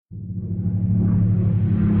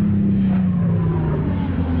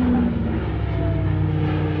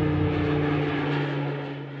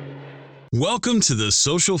Welcome to the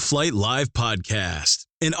SocialFlight Live podcast,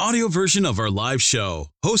 an audio version of our live show,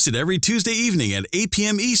 hosted every Tuesday evening at 8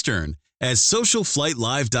 p.m. Eastern at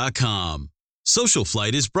SocialFlightLive.com.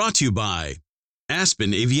 SocialFlight is brought to you by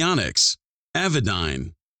Aspen Avionics,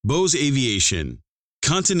 Avidyne, Bose Aviation,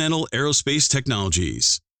 Continental Aerospace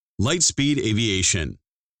Technologies, Lightspeed Aviation,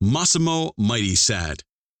 Massimo Mighty Sat,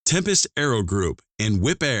 Tempest Aero Group, and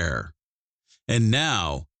Whip Air. And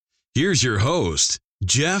now, here's your host,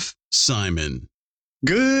 Jeff Simon.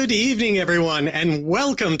 Good evening, everyone, and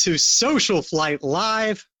welcome to SocialFlight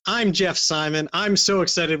Live. I'm Jeff Simon. I'm so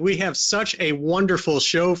excited. We have such a wonderful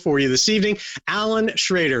show for you this evening. Allan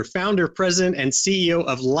Schrader, founder, president, and CEO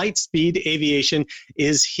of Lightspeed Aviation,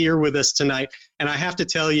 is here with us tonight. And I have to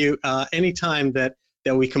tell you, anytime that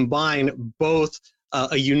we combine both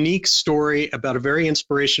a unique story about a very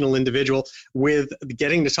inspirational individual with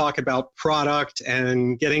getting to talk about product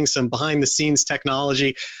and getting some behind the scenes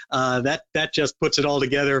technology, that just puts it all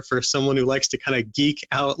together for someone who likes to kind of geek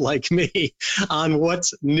out like me on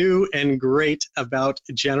what's new and great about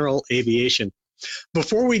general aviation.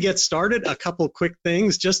 Before we get started, a couple quick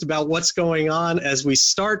things just about what's going on as we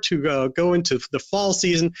start to go into the fall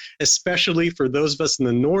season, especially for those of us in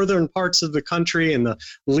the northern parts of the country, and the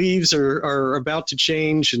leaves are about to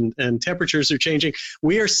change and temperatures are changing.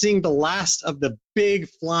 We are seeing the last of the big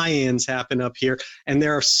fly-ins happen up here, and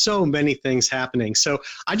there are so many things happening. So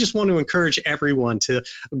I just want to encourage everyone to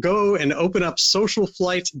go and open up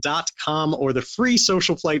SocialFlight.com or the free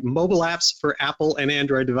SocialFlight mobile apps for Apple and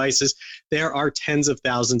Android devices. There are tens of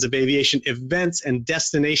thousands of aviation events and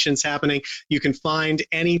destinations happening. You can find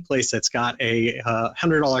any place that's got a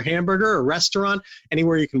 $100 hamburger, a restaurant,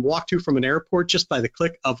 anywhere you can walk to from an airport just by the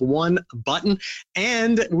click of one button.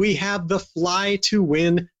 And we have the Fly to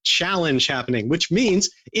Win challenge happening, which means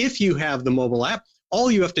if you have the mobile app, all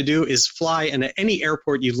you have to do is fly in any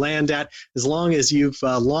airport you land at. As long as you've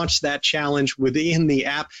launched that challenge within the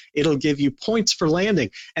app, it'll give you points for landing.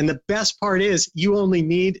 And the best part is you only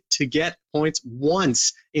need to get points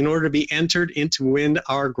once in order to be entered in to win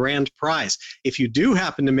our grand prize. If you do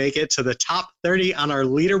happen to make it to the top 30 on our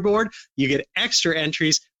leaderboard, you get extra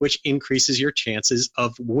entries, which increases your chances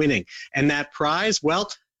of winning. And that prize, well,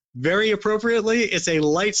 very appropriately, it's a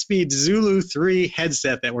Lightspeed Zulu 3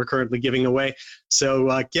 headset that we're currently giving away.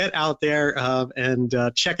 So get out there and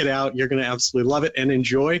check it out. You're going to absolutely love it and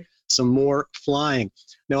enjoy some more flying.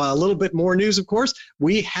 Now, a little bit more news, of course.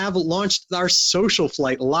 We have launched our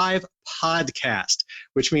SocialFlight Live podcast,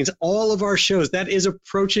 which means all of our shows, that is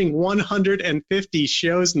approaching 150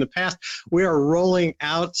 shows in the past. We are rolling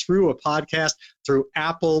out through a podcast, through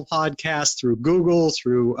Apple Podcasts, through Google,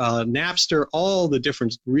 through Napster, all the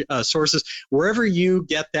different sources. Wherever you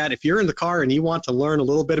get that, if you're in the car and you want to learn a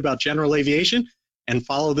little bit about general aviation and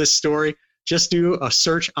follow this story, just do a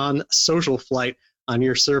search on SocialFlight on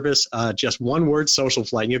your service, just one word,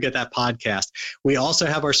 SocialFlight, and you'll get that podcast. We also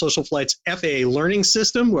have our SocialFlight's FAA learning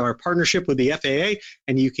system, our partnership with the FAA,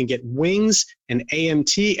 and you can get wings and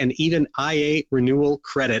AMT and even IA renewal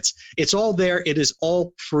credits. It's all there. It is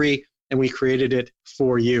all free, and we created it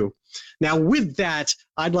for you. Now, with that,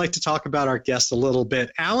 I'd like to talk about our guest a little bit.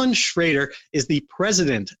 Allan Schrader is the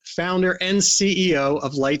president, founder, and CEO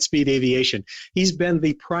of Lightspeed Aviation. He's been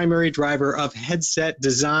the primary driver of headset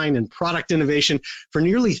design and product innovation for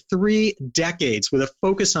nearly 3 decades, with a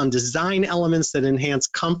focus on design elements that enhance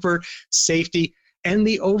comfort, safety, and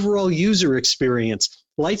the overall user experience.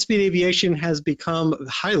 Lightspeed Aviation has become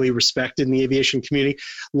highly respected in the aviation community,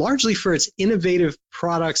 largely for its innovative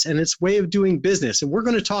products and its way of doing business. And we're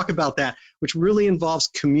going to talk about that, which really involves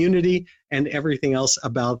community and everything else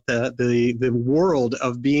about the world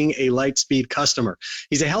of being a Lightspeed customer.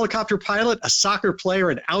 He's a helicopter pilot, a soccer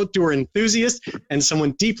player, an outdoor enthusiast, and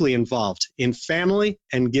someone deeply involved in family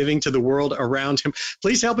and giving to the world around him.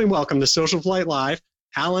 Please help me welcome to SocialFlight Live,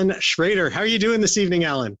 Allan Schrader. How are you doing this evening,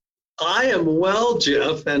 Allan? I am well,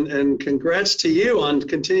 Jeff, and congrats to you on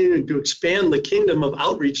continuing to expand the kingdom of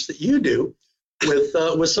outreach that you do with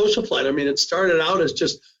SocialFlight. I mean, it started out as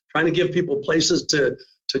just trying to give people places to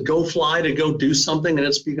go fly, to go do something, and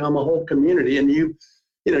it's become a whole community. And you've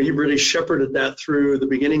really shepherded that through the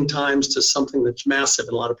beginning times to something that's massive,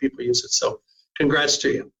 and a lot of people use it. So congrats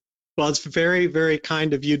to you. Well, it's very, very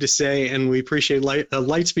kind of you to say, and we appreciate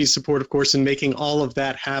Lightspeed's support, of course, in making all of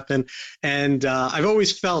that happen. And I've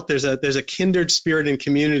always felt there's a kindred spirit and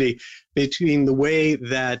community between the way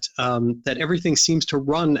that that everything seems to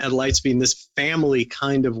run at Lightspeed in this family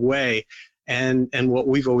kind of way, and what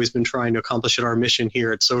we've always been trying to accomplish at our mission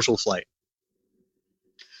here at SocialFlight.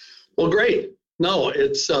 Well, great. No,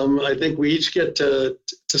 it's I think we each get to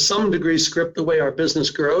some degree script the way our business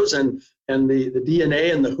grows, and and the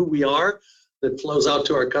DNA and the who we are that flows out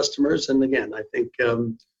to our customers. And again, I think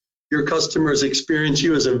your customers experience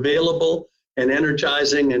you as available and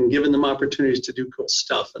energizing and giving them opportunities to do cool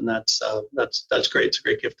stuff. And that's great. It's a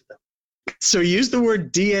great gift to them. So use the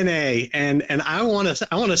word DNA, and I want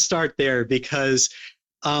to start there because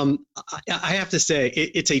I have to say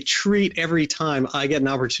it's a treat every time I get an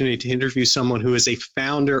opportunity to interview someone who is a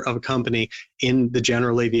founder of a company in the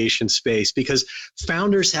general aviation space, because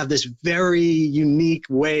founders have this very unique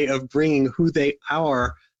way of bringing who they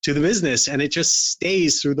are to the business, and it just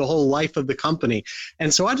stays through the whole life of the company.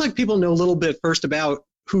 And so I'd like people to know a little bit first about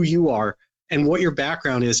who you are and what your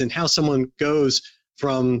background is and how someone goes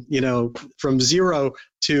from zero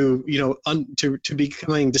to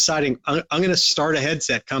deciding I'm going to start a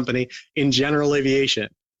headset company in general aviation.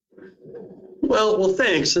 Well,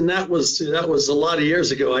 thanks. And that was a lot of years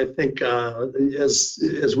ago. I think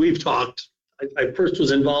as we've talked, I first was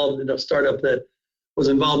involved in a startup that was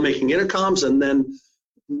involved making intercoms, and then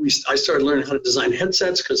I started learning how to design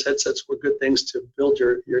headsets, because headsets were good things to build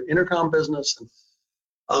your intercom business. And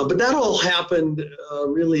but that all happened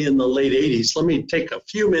really in the late 80s. Let me take a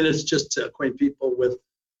few minutes just to acquaint people with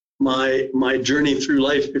my journey through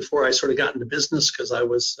life before I sort of got into business, because I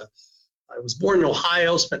was born in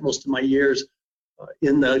Ohio, spent most of my years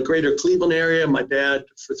in the greater Cleveland area. My dad,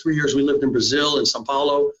 for 3 years, we lived in Brazil, in Sao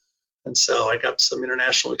Paulo. And so I got some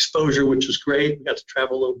international exposure, which was great. We got to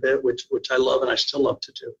travel a little bit, which I love and I still love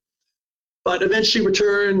to do. But eventually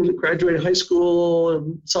returned, graduated high school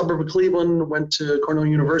in the suburb of Cleveland, went to Cornell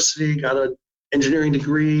University, got an engineering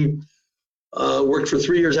degree, worked for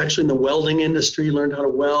 3 years actually in the welding industry, learned how to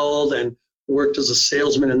weld, and worked as a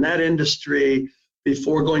salesman in that industry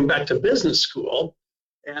before going back to business school.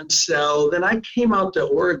 And so then I came out to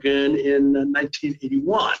Oregon in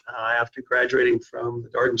 1981 after graduating from the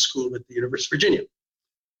Darden School at the University of Virginia.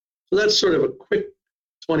 So that's sort of a quick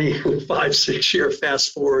 25, 6-year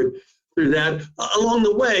fast forward through that. Along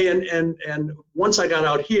the way, and once I got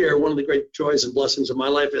out here, one of the great joys and blessings of my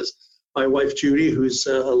life is my wife, Judy, who's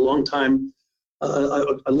a lifetime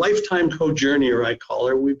co-journeyer, I call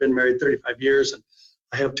her. We've been married 35 years, and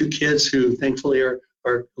I have 2 kids who thankfully are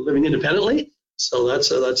living independently. So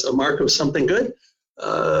that's a mark of something good.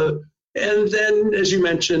 And then, as you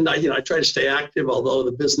mentioned, I try to stay active, although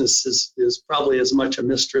the business is probably as much a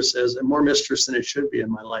mistress more mistress than it should be in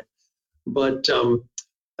my life. But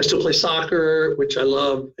I still play soccer, which I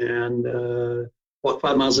love, and walk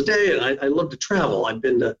 5 miles a day. And I love to travel. I've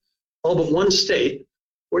been to all but one state,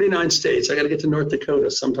 49 states. I got to get to North Dakota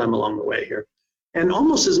sometime along the way here. And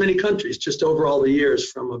almost as many countries, just over all the years,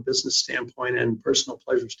 from a business standpoint and personal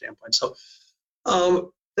pleasure standpoint. So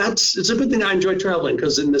it's a good thing I enjoy traveling,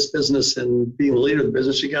 because in this business and being the leader of the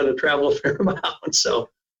business, you got to travel a fair amount. So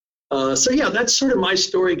yeah, that's sort of my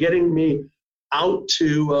story, getting me out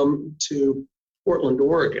to Portland,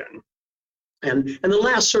 Oregon. And the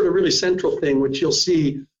last sort of really central thing, which you'll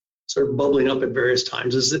see sort of bubbling up at various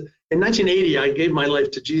times, is that in 1980, I gave my life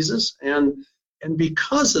to Jesus. And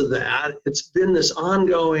because of that, it's been this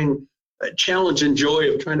ongoing challenge and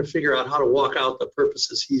joy of trying to figure out how to walk out the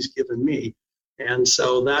purposes he's given me. And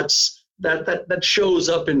so that shows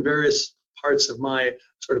up in various parts of my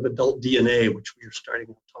sort of adult DNA, which we are starting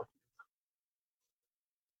to talk about.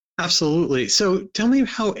 Absolutely. So tell me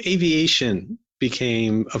how aviation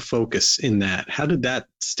became a focus in that. How did that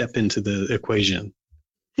step into the equation?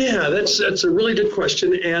 Yeah, that's a really good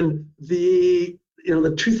question. And the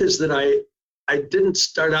truth is that I didn't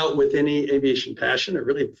start out with any aviation passion, or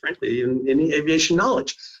really, frankly, any aviation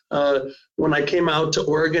knowledge. When I came out to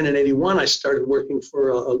Oregon in 81, I started working for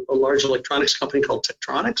a large electronics company called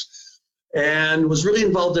Tektronix, and was really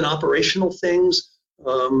involved in operational things,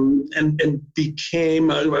 and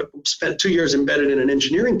spent 2 years embedded in an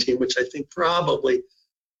engineering team, which I think probably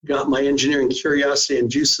got my engineering curiosity and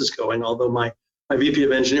juices going. Although my VP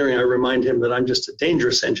of engineering, I remind him that I'm just a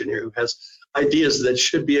dangerous engineer who has ideas that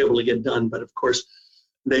should be able to get done, but of course,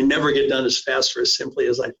 they never get done as fast or as simply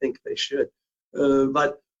as I think they should.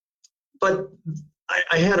 But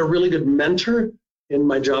I had a really good mentor in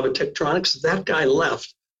my job at Tektronix. That guy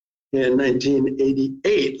left in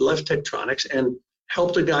 1988, left Tektronix, and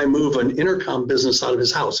helped a guy move an intercom business out of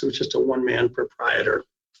his house. It was just a one-man proprietor.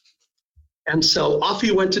 And so off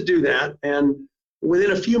he went to do that. And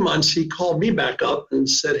within a few months, he called me back up and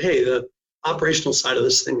said, hey, the operational side of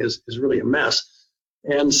this thing is really a mess.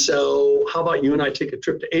 And so how about you and I take a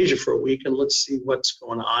trip to Asia for a week, and let's see what's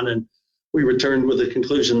going on. And we returned with the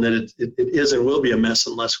conclusion that it is and will be a mess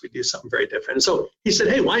unless we do something very different. And so he said,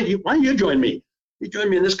 hey, why don't you join me? You join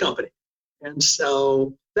me in this company. And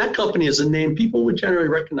so that company is a name people would generally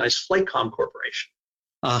recognize, Flightcom Corporation.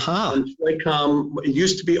 Uh-huh. And Flightcom, it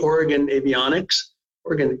used to be Oregon Avionics,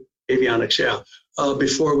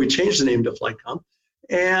 before we changed the name to Flightcom.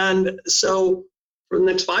 And so for the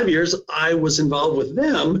next 5 years, I was involved with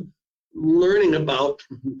them learning about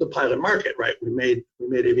the pilot market, right? We made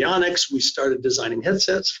avionics. We started designing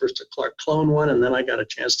headsets, first a Clark clone one, and then I got a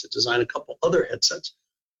chance to design a couple other headsets.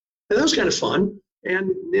 And that was kind of fun.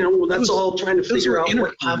 And, that's all trying to figure out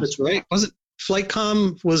what intercoms, right? Was it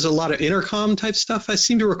Flightcom was a lot of intercom type stuff? I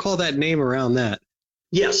seem to recall that name around that.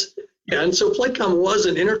 Yes. Yeah, and so Flightcom was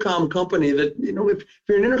an intercom company that, if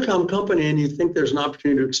you're an intercom company and you think there's an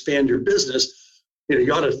opportunity to expand your business,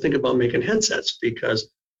 you ought to think about making headsets,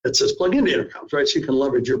 because it says plug into intercoms, right? So you can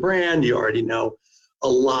leverage your brand. You already know a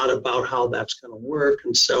lot about how that's going to work.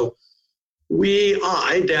 And so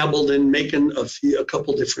I dabbled in making a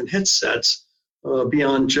couple different headsets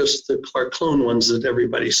beyond just the Clark clone ones that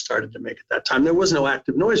everybody started to make at that time. There was no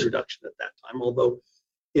active noise reduction at that time, although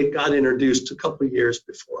it got introduced a couple of years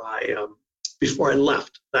before I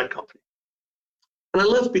left that company. And I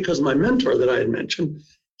left because my mentor that I had mentioned,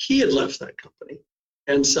 he had left that company.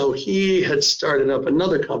 And so he had started up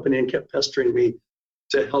another company and kept pestering me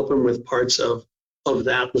to help him with parts of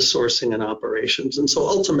that, the sourcing and operations. And so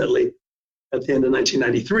ultimately, at the end of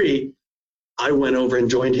 1993, I went over and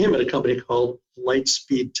joined him at a company called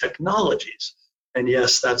Lightspeed Technologies. And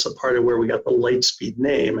yes, that's a part of where we got the Lightspeed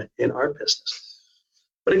name in our business.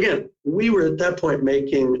 But again, we were at that point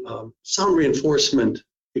making sound reinforcement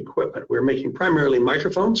equipment. We were making primarily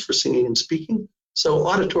microphones for singing and speaking, so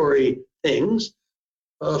auditory things.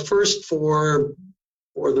 First for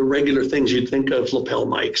the regular things you'd think of, lapel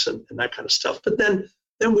mics and that kind of stuff. But then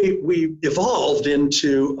we evolved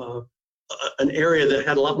into an area that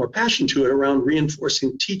had a lot more passion to it around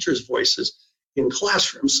reinforcing teachers' voices in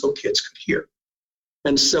classrooms so kids could hear.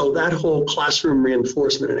 And so that whole classroom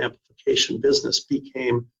reinforcement and amplification business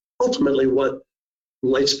became ultimately what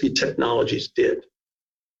Lightspeed Technologies did.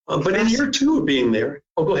 But in year two of being there,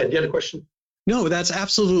 go ahead, you had a question? No, that's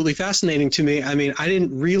absolutely fascinating to me. I mean, I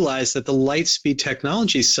didn't realize that the Lightspeed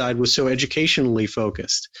Technologies side was so educationally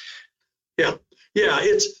focused. Yeah,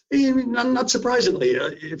 it's not surprisingly,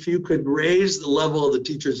 if you could raise the level of the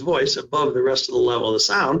teacher's voice above the rest of the level of the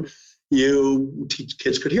sound,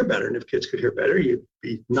 kids could hear better. And if kids could hear better, you'd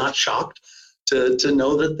be not shocked to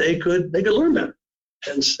know that they could learn better.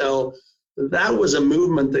 And so that was a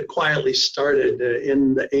movement that quietly started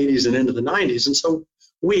in the 80s and into the 90s. And so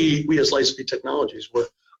we as Lightspeed Technologies were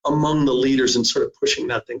among the leaders in sort of pushing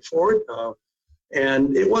that thing forward.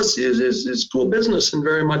 And it's cool business and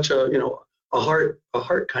very much a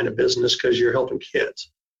heart kind of business, because you're helping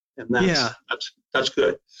kids, and that's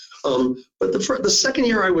good. But the second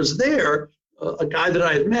year I was there, a guy that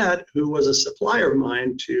I had met who was a supplier of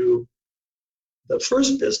mine to the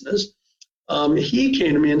first business, he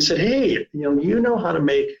came to me and said, "Hey, you know how to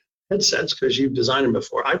make headsets because you've designed them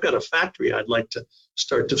before. I've got a factory I'd like to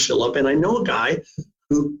start to fill up, and I know a guy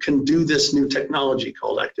who can do this new technology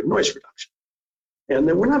called active noise reduction." And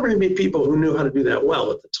there were not very many people who knew how to do that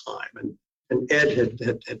well at the time. And Ed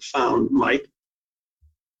had found Mike.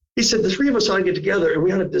 He said, the three of us ought to get together and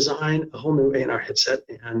we ought to design a whole new A&R headset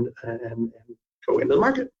and go into the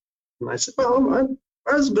market. And I said, well,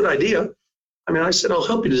 that's a good idea. I mean, I said, I'll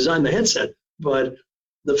help you design the headset, but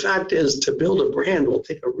the fact is to build a brand will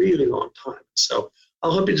take a really long time. So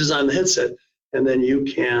I'll help you design the headset, and then you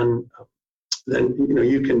can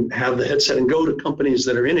have the headset and go to companies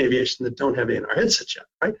that are in aviation that don't have A&R headsets yet,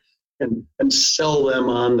 right? And sell them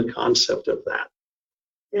on the concept of that.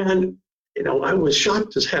 And, I was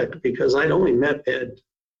shocked as heck because I'd only met Ed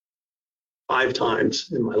 5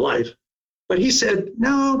 times in my life. But he said,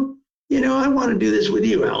 no, I want to do this with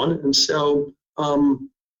you, Allan. And so I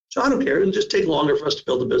don't care. It'll just take longer for us to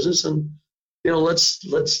build a business, and, let's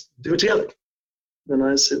do it together. And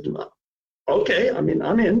I said, okay, I'm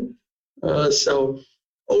in. So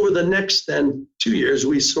over the next 2 years,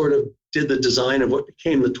 we sort of did the design of what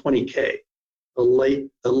became the 20K, a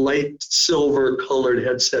light silver colored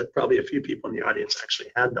headset. Probably a few people in the audience actually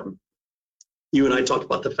had them. You and I talked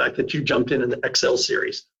about the fact that you jumped in the XL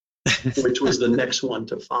series, which was the next one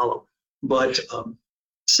to follow. But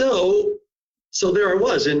so there I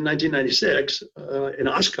was in 1996 in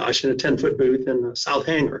Oshkosh in a 10-foot booth in the South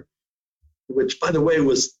Hangar, which, by the way,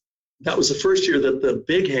 that was the first year that the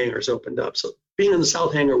big hangars opened up. So being in the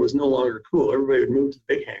South Hangar was no longer cool. Everybody would move to the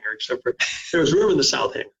big hangar, except for there was room in the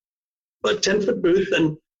South Hangar. But 10-foot booth,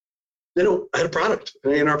 and I had a product,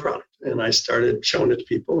 an A&R product, and I started showing it to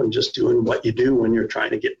people and just doing what you do when you're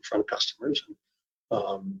trying to get in front of customers.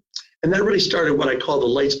 And that really started what I call the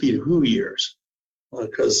Lightspeed Who years,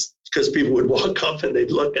 because people would walk up and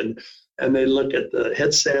they'd look and and they look at the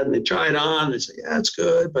headset and they try it on. And they say, "Yeah, it's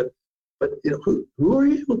good, but who are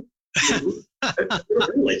you?"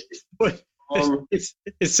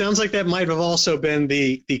 It sounds like that might have also been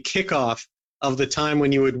the kickoff of the time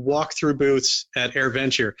when you would walk through booths at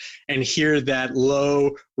AirVenture and hear that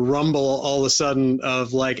low rumble all of a sudden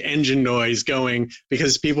of like engine noise going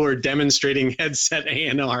because people are demonstrating headset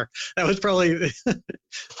ANR. That was probably,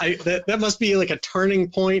 that must be like a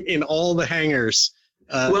turning point in all the hangars.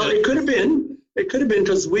 Well, it could have been. It could have been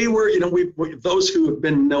because we were, we those who have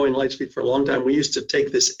been knowing Lightspeed for a long time, we used to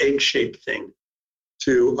take this egg-shaped thing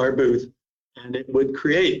to our booth, and it would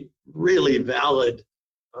create really valid,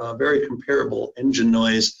 very comparable engine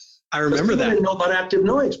noise. I remember that. People didn't know about active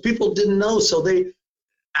noise. People didn't know, so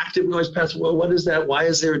active noise pass. Well, what is that? Why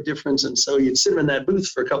is there a difference? And so you'd sit them in that booth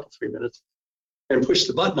for a couple, 3 minutes, and push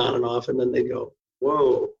the button on and off, and then they go,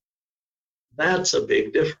 "Whoa, that's a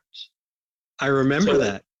big difference." I remember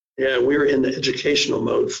that. Yeah, we were in the educational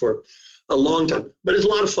mode for a long time, but it's a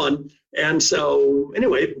lot of fun. And so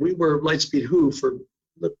anyway, we were Lightspeed Who for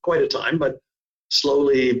quite a time, but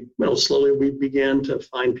slowly we began to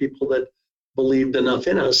find people that believed enough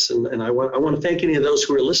in us. And I want to thank any of those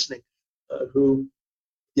who are listening, who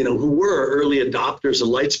were early adopters of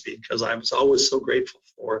Lightspeed, because I was always so grateful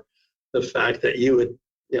for the fact that you'd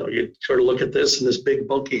sort of look at this and this big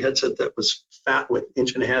bulky headset that was fat with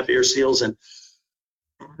 1.5 inch ear seals,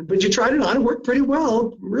 but you tried it on, it worked pretty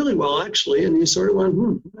well, really well actually, and you sort of went,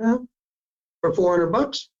 well, for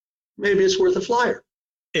 $400, maybe it's worth a flyer.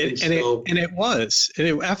 It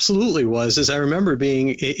absolutely was, as I remember being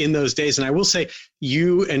in those days. And I will say,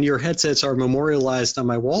 you and your headsets are memorialized on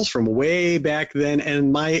my walls from way back then,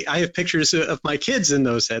 and I have pictures of my kids in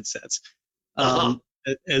those headsets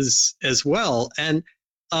as well. And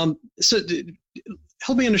so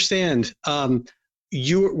help me understand.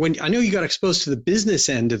 When I know you got exposed to the business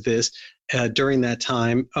end of this during that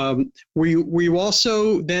time, were you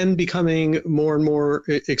also then becoming more and more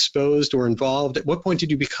exposed or involved? At what point did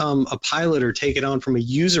you become a pilot or take it on from a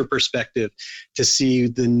user perspective to see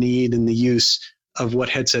the need and the use of what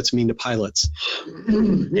headsets mean to pilots?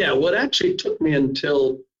 Yeah, well, it actually took me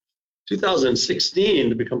until 2016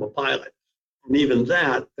 to become a pilot. And even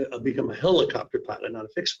that, become a helicopter pilot, not a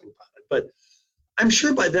fixed wing pilot. But I'm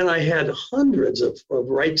sure by then I had hundreds of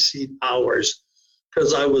right seat hours,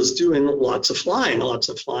 because I was doing lots of flying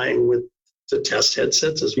with the test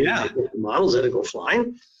headsets as well. Models had to go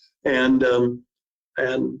flying, and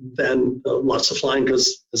then lots of flying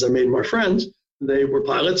because as I made more friends, they were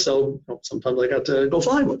pilots, so sometimes I got to go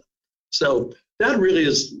flying with them. So that really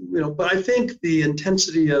is, but I think the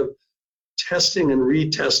intensity of testing and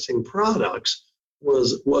retesting products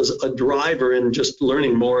was a driver in just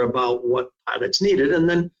learning more about what pilots needed. And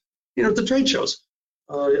then, at the trade shows,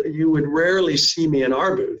 you would rarely see me in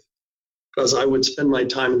our booth, because I would spend my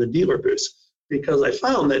time in the dealer booths, because I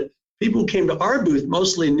found that people who came to our booth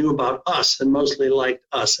mostly knew about us and mostly liked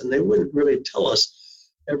us, and they wouldn't really tell us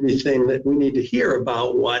everything that we need to hear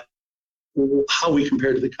about how we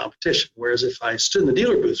compare to the competition. Whereas if I stood in the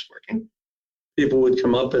dealer booths working, people would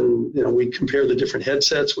come up and, we'd compare the different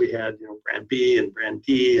headsets. We had, brand B and brand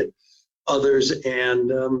D and others.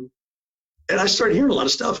 And I started hearing a lot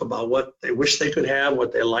of stuff about what they wish they could have,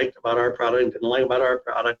 what they liked about our product and didn't like about our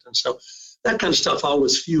product. And so that kind of stuff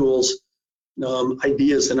always fuels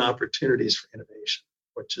ideas and opportunities for innovation,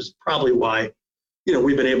 which is probably why,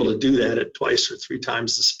 we've been able to do that at 2 or 3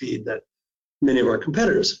 times the speed that many of our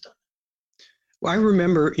competitors have done. Well, I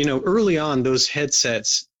remember, early on, those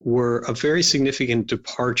headsets were a very significant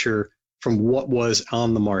departure from what was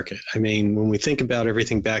on the market. I mean, when we think about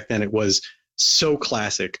everything back then, it was so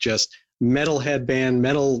classic, just metal headband,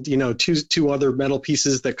 metal, two other metal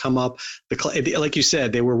pieces that come up. Like you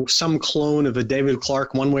said, they were some clone of a David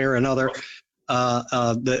Clark one way or another.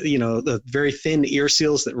 The very thin ear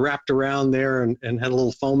seals that wrapped around there and had a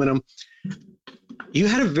little foam in them. You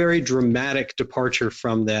had a very dramatic departure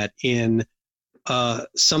from that in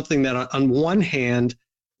something that on one hand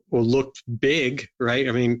looked big, right?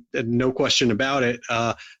 I mean, no question about it,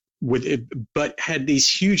 but had these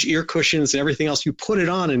huge ear cushions and everything else. You put it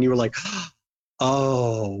on and you were like,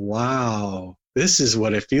 oh, wow, this is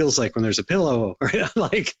what it feels like when there's a pillow, right?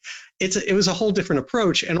 Like it was a whole different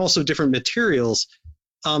approach and also different materials.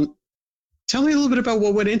 Tell me a little bit about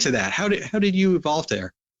what went into that. How did you evolve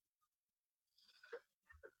there?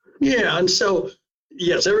 Yeah, and so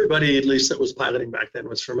yes, everybody, at least that was piloting back then,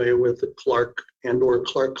 was familiar with the Clark or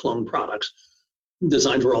Clark clone products.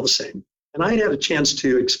 Designs were all the same. And I had a chance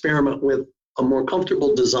to experiment with a more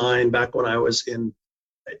comfortable design back when I was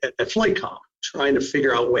at FlightCom, trying to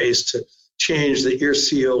figure out ways to change the ear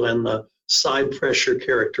seal and the side pressure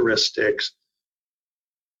characteristics.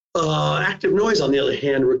 Active noise, on the other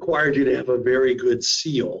hand, required you to have a very good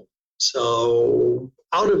seal. So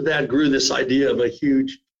out of that grew this idea of a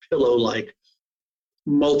huge pillow-like,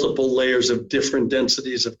 multiple layers of different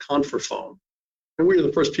densities of conforfoam. And we were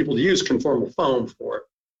the first people to use conformal foam for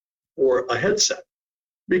a headset,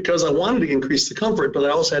 because I wanted to increase the comfort, but I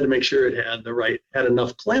also had to make sure it had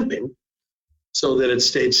enough clamping so that it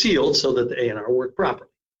stayed sealed so that the A&R worked properly.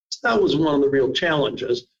 So that was one of the real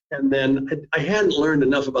challenges. And then I hadn't learned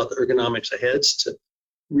enough about the ergonomics of heads to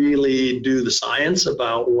really do the science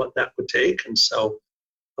about what that would take. And so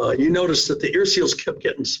you notice that the ear seals kept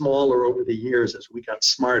getting smaller over the years as we got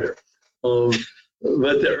smarter. But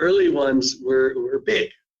the early ones were big.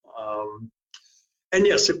 And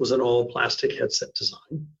yes, it was an all plastic headset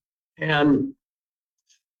design. And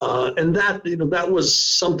that, that was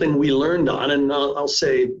something we learned on. And I'll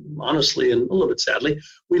say honestly, and a little bit sadly,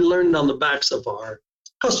 we learned on the backs of our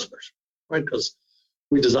customers, right? Because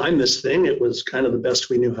we designed this thing, it was kind of the best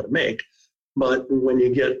we knew how to make. But when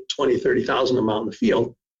you get 20, 30,000 of them out in the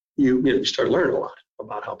field, you start learning a lot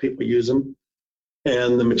about how people use them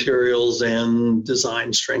and the materials and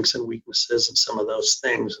design strengths and weaknesses and some of those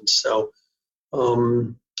things. And so,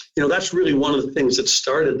 that's really one of the things that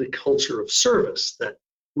started the culture of service that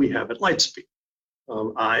we have at Lightspeed.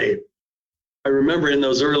 I remember in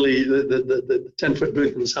those early, the 10-foot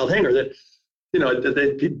booth in the South Hangar that,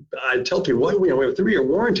 I'd tell people, well, we have a 3-year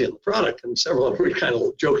warranty on the product, and several of them would kind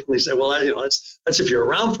of jokingly say, well, that's if you're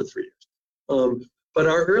around for 3 years. But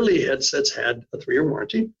our early headsets had a 3-year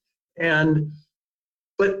warranty,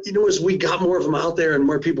 but as we got more of them out there and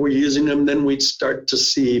more people were using them, then we'd start to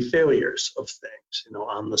see failures of things,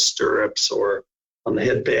 on the stirrups or on the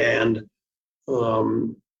headband.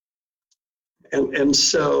 And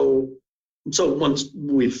so once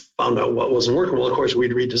we found out what wasn't working well, of course,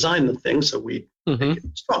 we'd redesign the thing so we'd make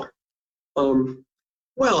it stronger.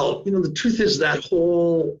 The truth is that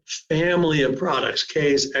whole family of products,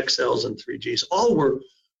 Ks, XLs, and 3Gs, all were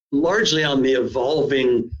largely on the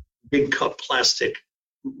evolving big cup plastic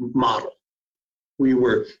model. We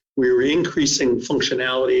were increasing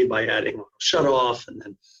functionality by adding shut off, and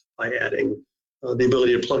then by adding the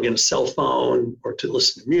ability to plug in a cell phone or to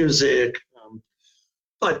listen to music.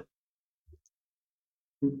 But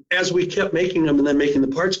as we kept making them and then making the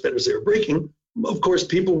parts better as they were breaking, of course,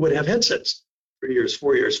 people would have headsets 3 years,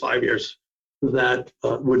 4 years, 5 years that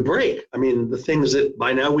would break. I mean, the things that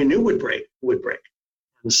by now we knew would break.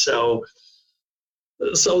 And so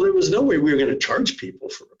there was no way we were going to charge people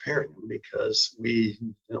for repairing them, because we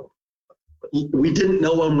didn't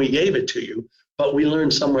know when we gave it to you, but we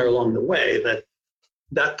learned somewhere along the way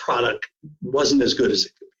that product wasn't as good as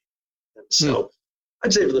it could be. And so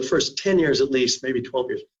I'd say for the first 10 years at least, maybe 12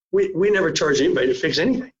 years, we never charged anybody to fix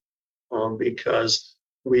anything, because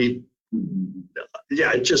it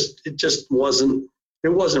just wasn't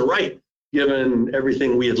right given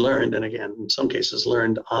everything we had learned, and again, in some cases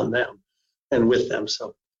learned on them and with them.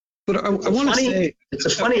 So, but I want to say it's a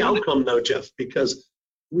funny outcome though, Jeff, because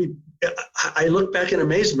I look back in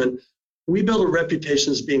amazement. We built a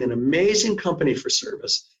reputation as being an amazing company for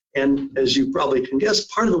service, and as you probably can guess,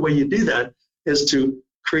 part of the way you do that is to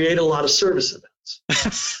create a lot of service events.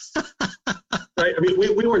 Right? I mean,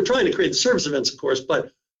 we weren't trying to create the service events, of course,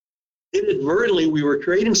 but inadvertently we were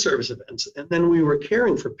creating service events, and then we were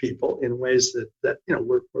caring for people in ways that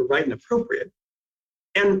were right and appropriate.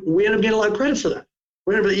 And we ended up getting a lot of credit for that.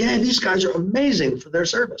 We ended up, these guys are amazing for their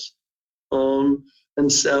service.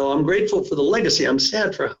 And so I'm grateful for the legacy. I'm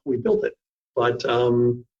sad for how we built it, but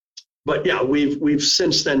yeah, we've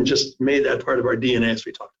since then just made that part of our DNA, as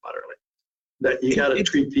we talked about earlier. That you got to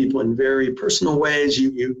treat people in very personal ways.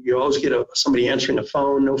 You always get somebody answering a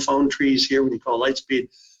phone. No phone trees here when you call Lightspeed,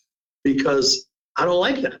 because I don't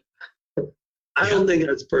like that. I don't think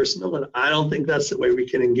that's personal, and I don't think that's the way we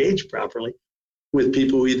can engage properly with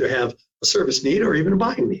people who either have a service need or even a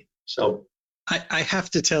buying need. So I have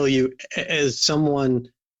to tell you, as someone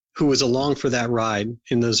who was along for that ride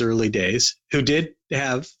in those early days, who did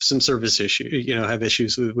have some service issues, have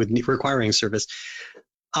issues with requiring service,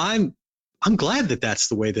 I'm glad that that's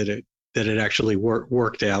the way that it actually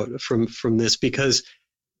worked out from this, because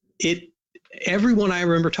everyone I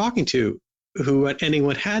remember talking to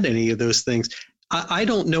anyone had any of those things, I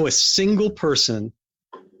don't know a single person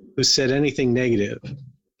who said anything negative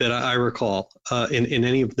that I recall in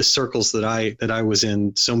any of the circles that I was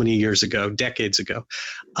in so many years ago, decades ago,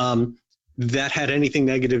 that had anything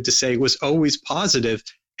negative to say. It was always positive,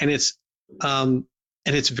 and it's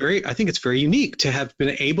very, I think it's very unique to have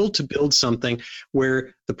been able to build something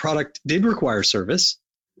where the product did require service,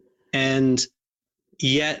 and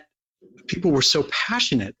yet people were so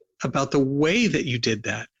passionate about the way that you did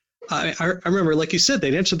that. I remember, like you said,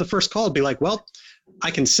 they'd answer the first call and be like, well, I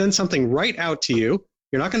can send something right out to you.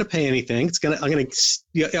 You're not going to pay anything. I'm going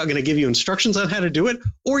to give you instructions on how to do it,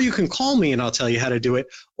 or you can call me and I'll tell you how to do it.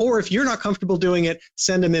 Or if you're not comfortable doing it,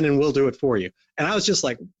 send them in and we'll do it for you. And I was just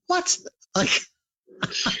like, what? Like,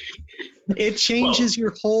 it changes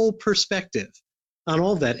your whole perspective on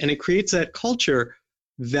all that. And it creates that culture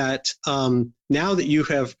that now that you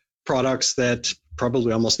have products that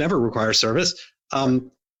probably almost never require service,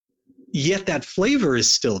 yet that flavor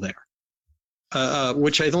is still there,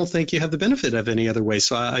 which I don't think you have the benefit of any other way.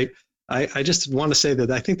 So I just want to say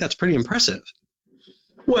that I think that's pretty impressive.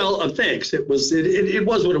 Well, thanks. It was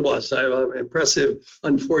what it was. Impressive,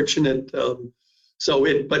 unfortunate. But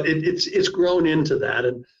it's grown into that.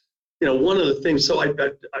 And one of the things. So I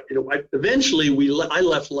left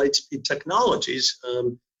Lightspeed Technologies,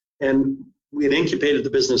 and we had incubated the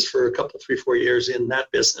business for a couple, 3-4 years in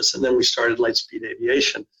that business, and then we started Lightspeed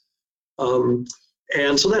Aviation.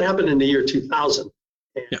 And so that happened in the year 2000.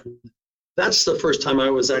 And that's the first time I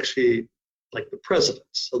was actually like the president.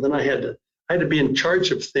 So then I had to be in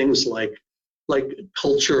charge of things like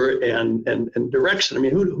culture and direction. I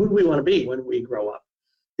mean, who do we want to be when we grow up?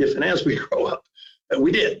 If and as we grow up,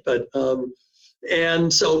 we did. But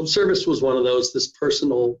and so service was one of those. The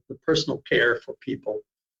personal care for people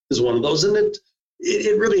is one of those, and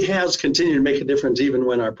it really has continued to make a difference, even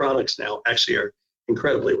when our products now actually are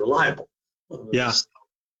incredibly reliable. Yeah.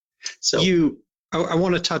 So I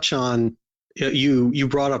want to touch on, you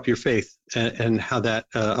brought up your faith and how that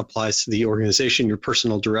applies to the organization, your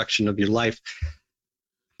personal direction of your life.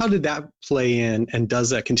 How did that play in, and does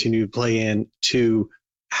that continue to play in to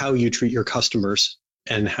how you treat your customers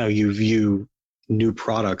and how you view new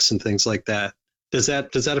products and things like that? Does that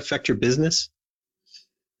affect your business?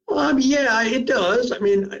 Yeah, it does. I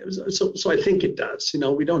mean, so I think it does.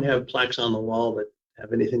 We don't have plaques on the wall that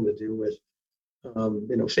have anything to do with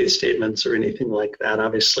faith statements or anything like that.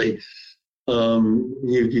 Obviously,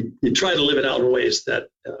 you try to live it out in ways that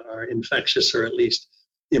are infectious or at least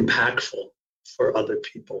impactful for other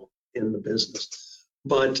people in the business.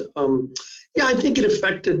 But I think it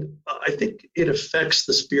affects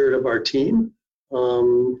the spirit of our team.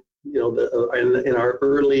 In our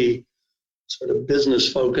early sort of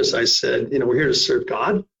business focus, I said, we're here to serve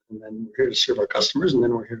God, and then we're here to serve our customers, and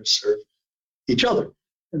then we're here to serve each other.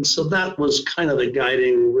 And so that was kind of the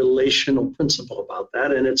guiding relational principle about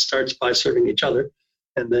that. And it starts by serving each other,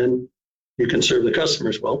 and then you can serve the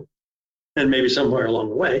customers well. And maybe somewhere along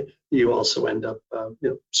the way, you also end up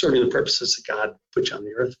serving the purposes that God put you on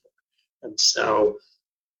the earth for. And so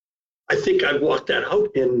I think I've walked that out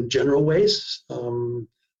in general ways.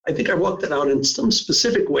 I think I walked that out in some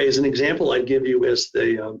specific ways. An example I'd give you is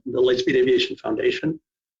the Lightspeed Aviation Foundation.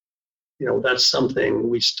 That's something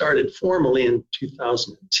we started formally in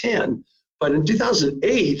 2010. But in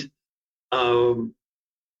 2008,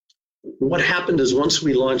 what happened is once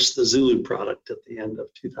we launched the Zulu product at the end of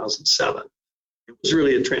 2007, it was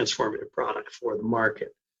really a transformative product for the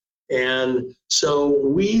market. And so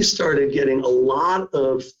we started getting a lot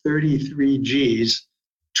of 33Gs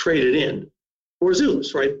traded in for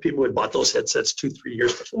Zulus, right? People had bought those headsets 2-3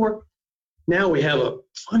 years before. Now we have a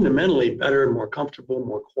fundamentally better, more comfortable,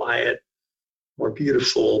 more quiet, more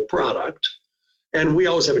beautiful product. And we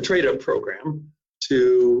always have a trade-up program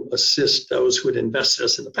to assist those who had invested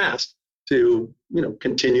us in the past to,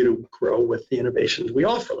 continue to grow with the innovations we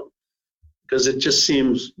offer them. Because it just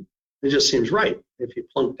seems right. If you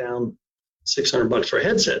plunk down $600 for a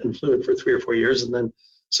headset and flew it for 3 or 4 years, and then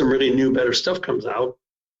some really new, better stuff comes out,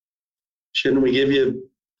 shouldn't we give you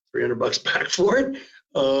 $300 back for it?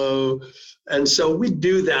 And so we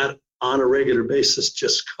do that on a regular basis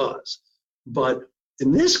just cause. But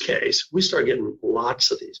in this case, we start getting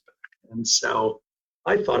lots of these back. And so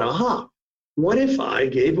I thought, what if I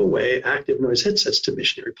gave away active noise headsets to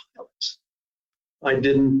missionary pilots? I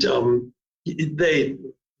didn't, they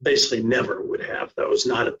basically never would have those,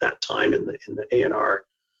 not at that time in the ANR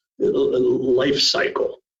life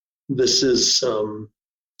cycle. This is,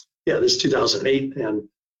 this is 2008. And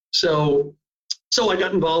so I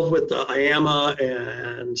got involved with IAMA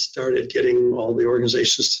and started getting all the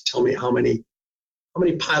organizations to tell me how many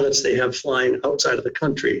pilots they have flying outside of the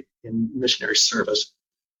country in missionary service.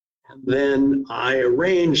 And then I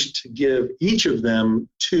arranged to give each of them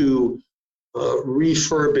 2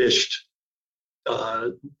 refurbished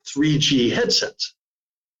 3G headsets.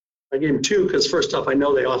 I gave them 2 because first off, I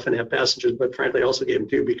know they often have passengers, but frankly, I also gave them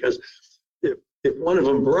 2 because if one of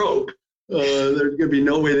them broke, there's going to be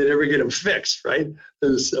no way they'd ever get them fixed, right?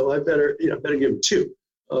 And so I better give them 2.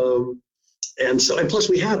 And plus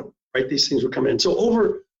we had them. right? These things were coming in. So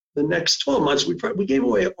over the next 12 months, we gave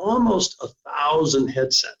away almost 1,000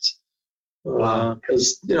 headsets. Wow.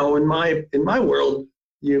 Because in my world,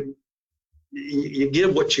 you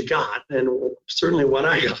give what you got, and certainly what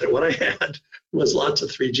I had was lots of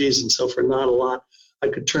 3Gs, and so for not a lot, I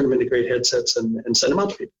could turn them into great headsets and send them out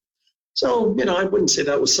to people. So I wouldn't say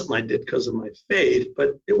that was something I did because of my faith,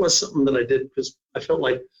 but it was something that I did because I felt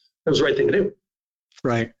like it was the right thing to do.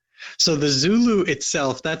 Right. So the Zulu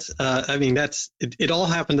itself, it all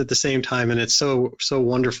happened at the same time, and it's so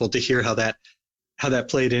wonderful to hear how that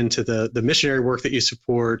played into the missionary work that you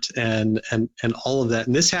support and all of that.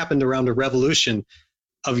 And this happened around a revolution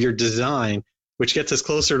of your design, which gets us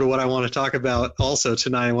closer to what I want to talk about also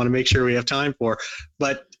tonight. I want to make sure we have time for.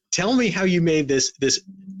 But tell me how you made this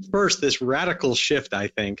radical shift, I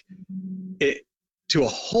think, to a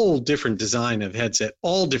whole different design of headset,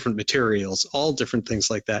 all different materials, all different things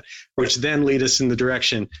like that, which then lead us in the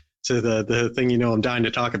direction to the thing I'm dying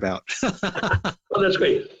to talk about. Well, that's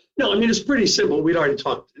great. No, it's pretty simple. We'd already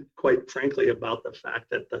talked, quite frankly, about the fact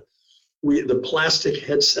that the plastic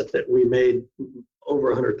headset that we made over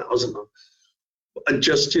 100,000 of,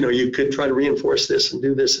 just you could try to reinforce this and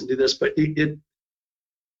do this, but I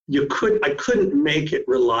couldn't make it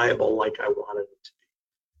reliable like I wanted it to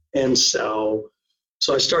be, and so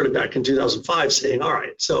I started back in 2005 saying, all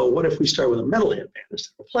right, so what if we start with a metal headband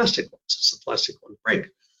instead of a plastic one, since the plastic ones break?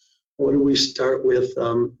 What do we start with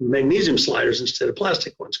magnesium sliders instead of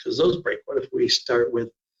plastic ones, because those break? What if we start with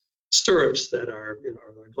stirrups that are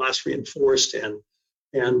glass reinforced, and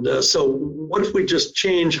so what if we just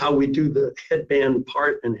change how we do the headband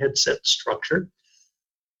part and headset structure?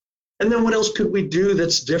 And then what else could we do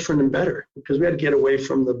that's different and better? Because we had to get away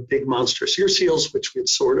from the big monstrous ear seals, which we had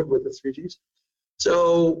sorted with the 3Gs.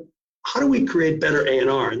 So how do we create better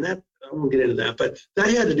A&R? And that, I won't get into that, but that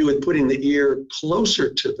had to do with putting the ear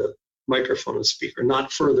closer to the microphone and speaker,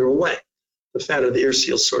 not further away. The fatter the ear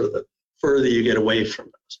seal, sort of the further you get away from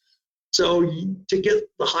those. So to get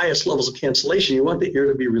the highest levels of cancellation, you want the ear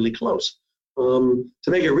to be really close. To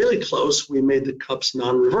make it really close, we made the cups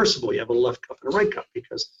non-reversible. You have a left cup and a right cup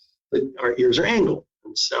because our ears are angled.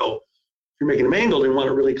 And so if you're making them angled and you want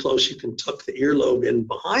it really close, you can tuck the earlobe in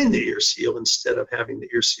behind the ear seal instead of having the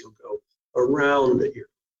ear seal go around the ear.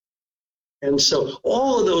 And so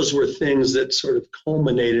all of those were things that sort of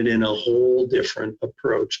culminated in a whole different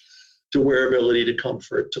approach to wearability, to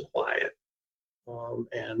comfort, to quiet.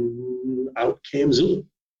 And out came Zulu.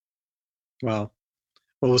 Wow.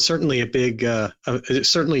 Well, it was certainly a big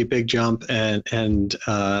jump and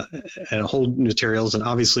a whole new materials, and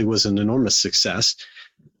obviously was an enormous success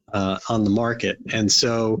on the market. And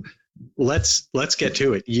so let's get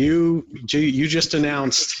to it. You just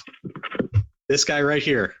announced this guy right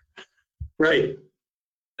here. Right.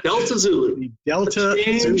 Delta Zulu. Delta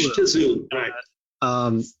Zulu. To Zulu. Right.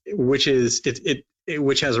 Which is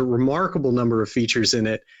which has a remarkable number of features in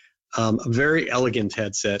it. A very elegant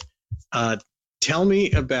headset. Tell me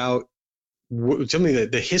the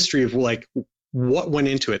history of what went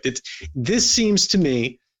into it. This seems to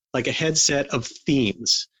me like a headset of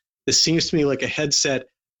themes. This seems to me like a headset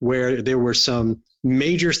where there were some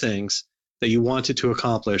major things that you wanted to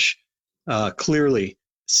accomplish. Clearly,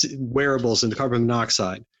 wearables and carbon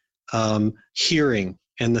monoxide, hearing,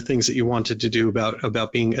 and the things that you wanted to do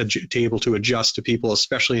about being able to adjust to people,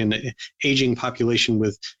 especially in an aging population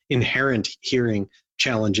with inherent hearing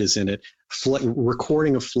challenges in it,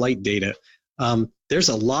 recording of flight data. There's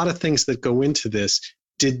a lot of things that go into this.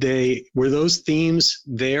 Were those themes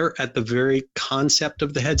there at the very concept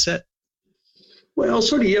of the headset? Well,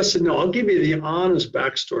 sort of yes and no. I'll give you the honest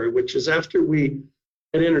backstory, which is after we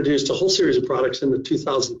had introduced a whole series of products in the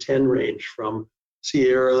 2010 range, from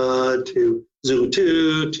Sierra to Zulu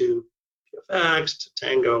 2 to PFX to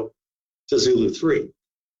Tango to Zulu 3.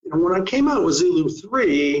 When I came out with Zulu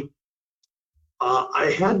 3,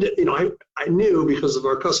 I had to, I knew because of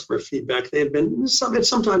our customer feedback, they had been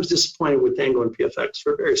sometimes disappointed with Tango and PFX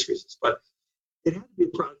for various reasons, but it had to be a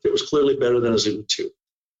product that was clearly better than a Zulu 2.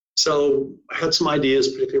 So I had some ideas,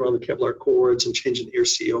 particularly around the Kevlar cords and changing the ear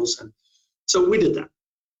seals, and so we did that.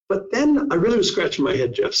 But then I really was scratching my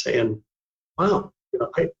head, Jeff, saying, wow,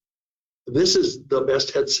 this is the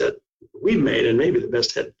best headset we've made, and maybe the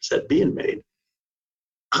best headset being made.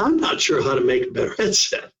 I'm not sure how to make a better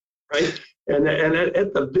headset, right? And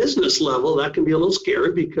at the business level, that can be a little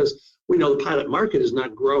scary because we know the pilot market is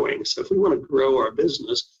not growing. So if we want to grow our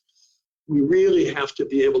business, we really have to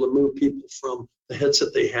be able to move people from the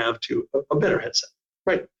headset they have to a better headset,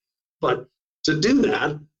 right? But to do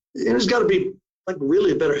that, there's got to be like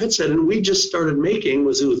really a better headset. And we just started making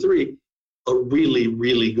with Zulu 3 a really,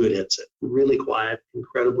 really good headset, really quiet,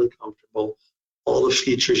 incredibly comfortable, all the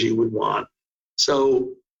features you would want.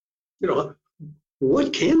 So,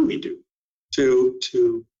 what can we do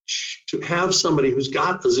to have somebody who's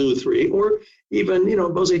got a Zulu 3 or even,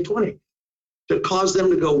 Bose 820 to cause them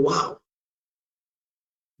to go, wow,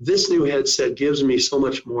 this new headset gives me so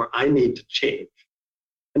much more. I need to change.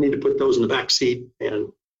 I need to put those in the back seat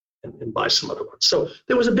and buy some other ones. So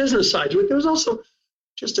there was a business side to it. There was also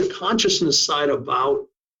just a consciousness side about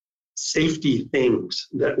safety things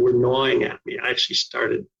that were gnawing at me. I actually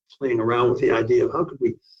started playing around with the idea of how could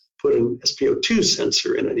we put an SpO2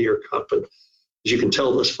 sensor in an ear cup. And as you can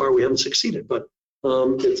tell thus far, we haven't succeeded, but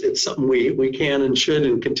it's something we can and should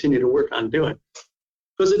and continue to work on doing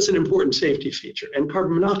because it's an important safety feature. And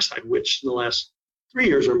carbon monoxide, which in the last 3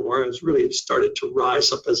 years or more has really started to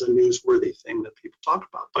rise up as a newsworthy thing that people talk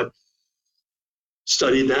about. But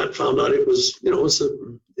studied that, found out it was,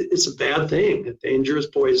 it's a bad thing, a dangerous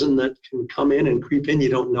poison that can come in and creep in. You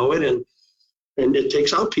don't know it, and it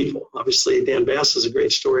takes out people. Obviously, Dan Bass is a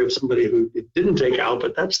great story of somebody who it didn't take out,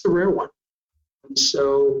 but that's the rare one. And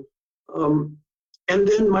so, and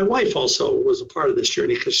then my wife also was a part of this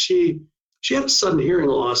journey because she had a sudden hearing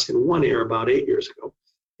loss in one ear about 8 years ago.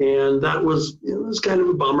 And that was, it was kind of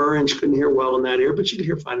a bummer, and she couldn't hear well in that ear, but she could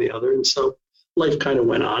hear fine in the other. And so life kind of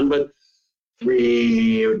went on. But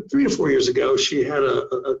three to 4 years ago, she had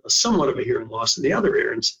a somewhat of a hearing loss in the other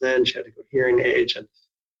ear. And so then she had to go hearing aids. And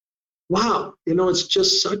wow, it's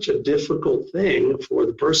just such a difficult thing for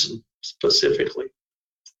the person specifically.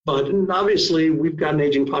 But obviously, we've got an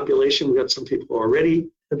aging population. We've got some people who already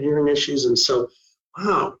have hearing issues. And so,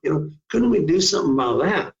 wow, couldn't we do something about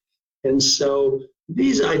that? And so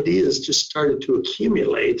these ideas just started to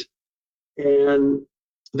accumulate. And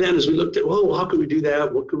then as we looked at, well, how could we do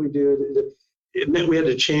that? What could we do? It meant we had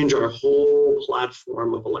to change our whole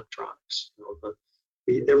platform of electronics.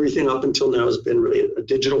 Everything up until now has been really a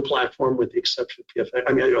digital platform with the exception of PFX,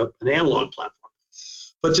 an analog platform.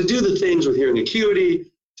 But to do the things with hearing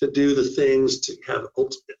acuity, to do the things to have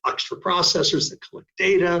extra processors that collect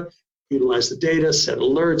data, utilize the data, set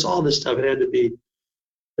alerts, all this stuff, it had to be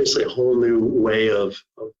basically a whole new way of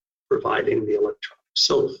providing the electronics.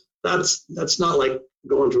 So that's not like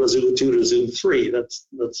going from a Zulu 2 to a Zulu 3. That's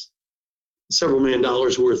several $1 million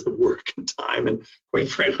worth of work and time, and quite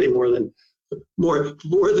frankly, more than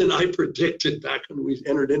I predicted back when we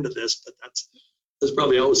entered into this. But that's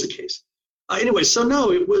probably always the case. Anyway, so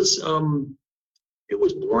no, it was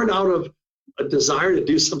born out of a desire to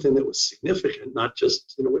do something that was significant, not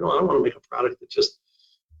just I don't want to make a product that just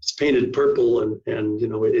it's painted purple and then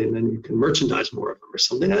you can merchandise more of them or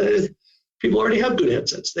something. People already have good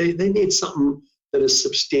headsets. They need something that is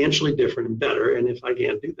substantially different and better. And if I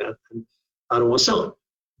can't do that, then I don't want to sell it.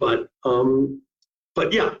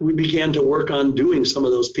 But yeah, we began to work on doing some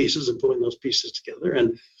of those pieces and putting those pieces together.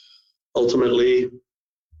 And ultimately,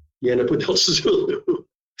 you end up with Delta Zulu.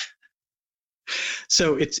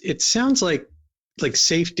 So it sounds like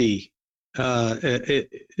safety.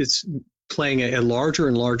 It's playing a larger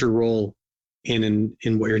and larger role in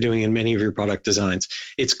what you're doing in many of your product designs.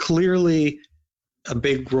 It's clearly a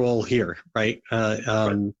big role here, right?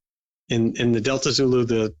 Right. In the Delta Zulu,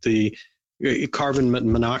 the carbon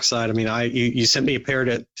monoxide. You sent me a pair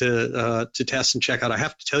to test and check out. I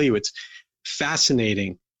have to tell you, it's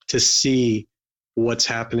fascinating to see what's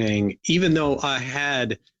happening. Even though I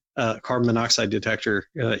had a carbon monoxide detector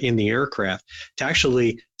in the aircraft, to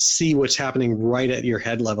actually see what's happening right at your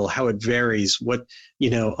head level, how it varies,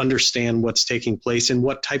 understand what's taking place and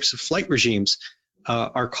what types of flight regimes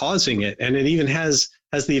are causing it. And it even has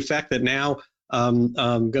the effect that now I'm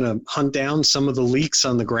going to hunt down some of the leaks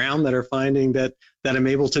on the ground that are finding that I'm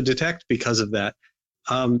able to detect because of that.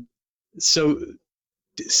 So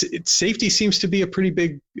safety seems to be a pretty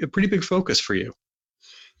big focus for you.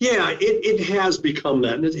 Yeah, it has become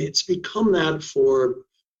that. And it's become that for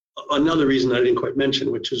another reason I didn't quite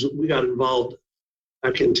mention, which is we got involved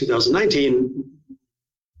back in 2019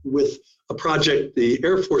 with a project the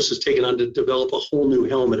Air Force has taken on to develop a whole new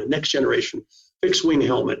helmet, a next generation fixed wing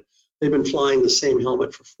helmet. They've been flying the same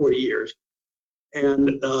helmet for 40 years.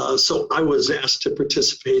 And so I was asked to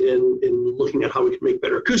participate in looking at how we can make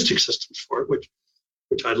better acoustic systems for it,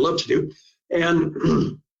 which I'd love to do.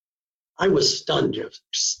 And I was stunned, Jeff,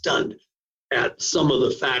 stunned at some of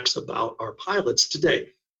the facts about our pilots today.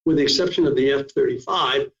 With the exception of the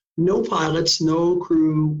F-35, no pilots, no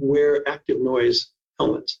crew wear active noise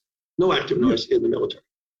helmets. No active noise in the military.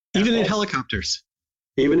 Even in helicopters.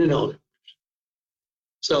 Even in helicopters.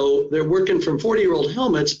 So they're working from 40-year-old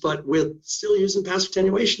helmets, but with still using passive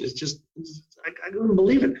attenuation. I couldn't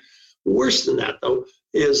believe it. Worse than that, though,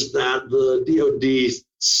 is that the DoD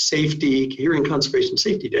safety, hearing conservation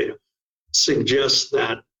safety data suggests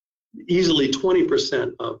that easily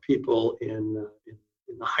 20% of people in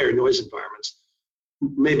the higher noise environments,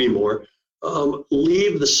 maybe more,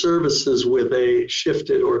 leave the services with a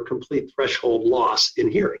shifted or complete threshold loss in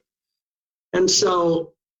hearing. And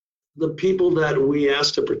so the people that we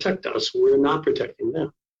asked to protect us, we're not protecting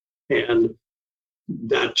them. And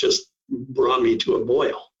that just brought me to a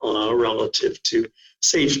boil relative to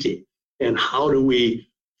safety. And how do we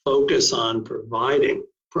focus on providing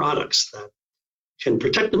products that can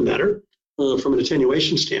protect them better from an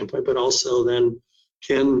attenuation standpoint, but also then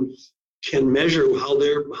can measure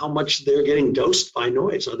how much they're getting dosed by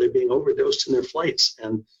noise. Are they being overdosed in their flights?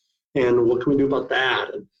 And what can we do about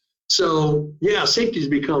that? And so, yeah, safety has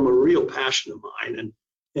become a real passion of mine.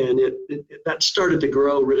 And that started to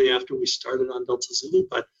grow really after we started on Delta Zulu.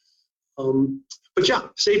 But yeah,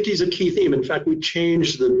 safety is a key theme. In fact, we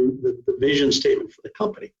changed the vision statement for the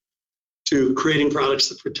company to creating products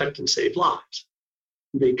that protect and save lives,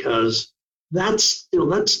 because that's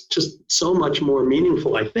just so much more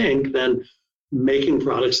meaningful, I think, than making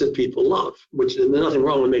products that people love. Which there's nothing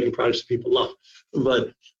wrong with making products that people love,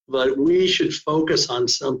 but we should focus on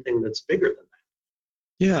something that's bigger than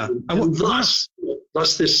that. Yeah. And thus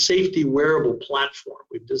this safety wearable platform.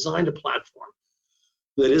 We've designed a platform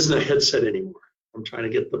that isn't a headset anymore. I'm trying to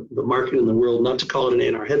get the market in the world not to call it an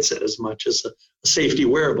A&R headset as much as a safety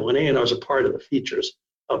wearable, and A&R is a part of the features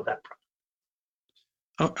of that product.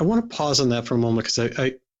 I want to pause on that for a moment,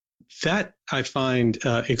 because I find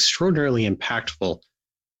extraordinarily impactful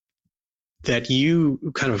that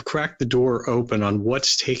you kind of cracked the door open on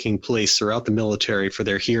what's taking place throughout the military for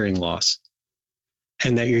their hearing loss,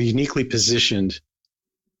 and that you're uniquely positioned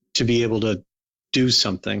to be able to do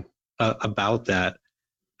something about that.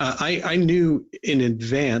 I knew in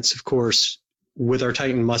advance, of course, with our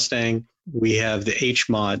Titan Mustang, we have the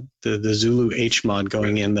H-Mod, the Zulu H-Mod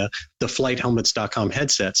going in, the flighthelmets.com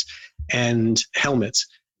headsets and helmets.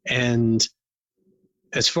 And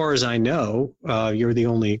as far as I know, you're the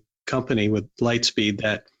only company with Lightspeed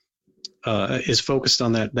that is focused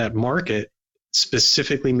on that market,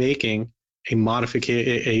 specifically making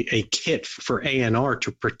a kit for A&R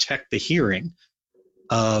to protect the hearing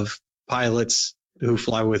of pilots who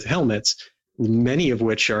fly with helmets, many of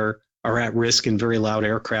which are at risk in very loud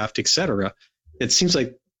aircraft, et cetera. It seems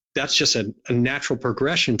like that's just a natural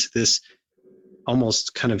progression to this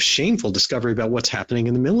almost kind of shameful discovery about what's happening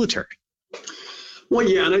in the military. Well,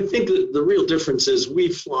 yeah, and I think that the real difference is we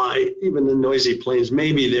fly, even the noisy planes,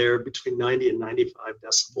 maybe they're between 90 and 95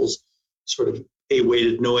 decibels, sort of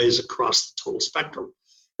A-weighted noise across the total spectrum.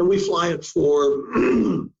 And we fly it for,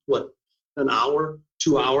 an hour,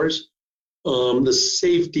 2 hours? The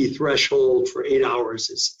safety threshold for 8 hours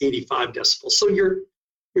is 85 decibels. So you're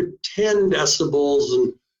 10 decibels,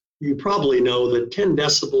 and you probably know that 10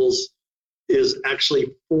 decibels is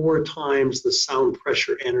actually 4 times the sound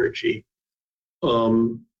pressure energy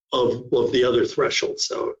of the other threshold.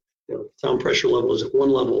 So sound pressure level is at one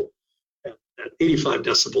level at 85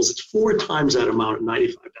 decibels. It's 4 times that amount at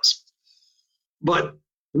 95 decibels. But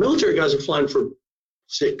the military guys are flying for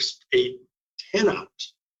 6, 8, 10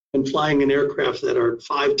 hours. And flying in aircraft that are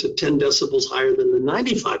 5 to 10 decibels higher than the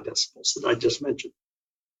 95 decibels that I just mentioned.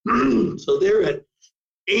 So they're at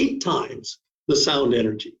 8 times the sound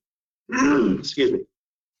energy. Excuse me.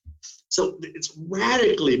 So it's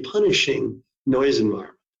radically punishing noise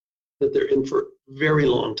environment that they're in for very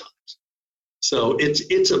long times. So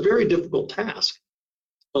it's a very difficult task,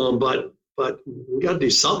 but we got to do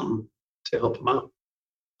something to help them out.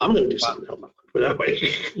 I'm going to do something to help them out. Put it that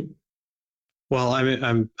way. Well,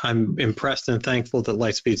 I'm impressed and thankful that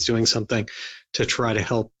Lightspeed's doing something to try to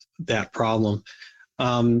help that problem.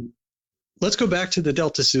 Let's go back to the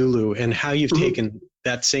Delta Zulu and how you've taken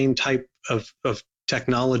that same type of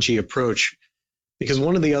technology approach, because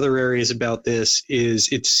one of the other areas about this is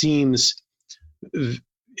it seems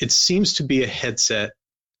to be a headset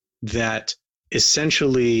that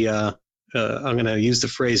essentially, I'm going to use the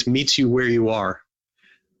phrase, meets you where you are.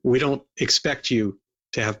 We don't expect you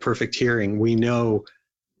to have perfect hearing. We know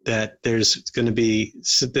that there's going to be,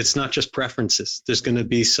 it's not just preferences. There's going to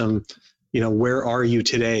be some, where are you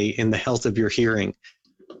today in the health of your hearing?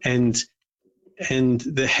 And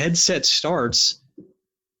the headset starts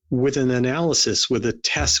with an analysis, with a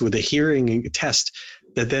test, with a hearing test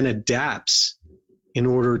that then adapts in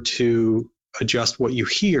order to adjust what you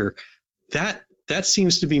hear. That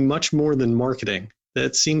seems to be much more than marketing.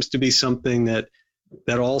 That seems to be something that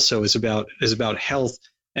also is about health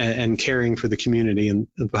and caring for the community and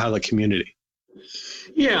the pilot community.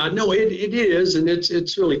 Yeah, no, it is, and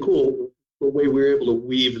it's really cool the way we're able to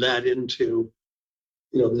weave that into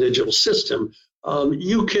the digital system.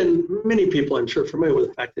 Many people I'm sure are familiar with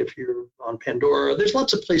the fact that if you're on Pandora, there's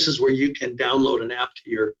lots of places where you can download an app to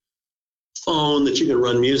your phone that you can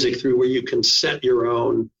run music through, where you can set your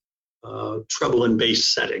own treble and bass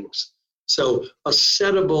settings. So a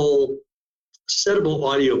settable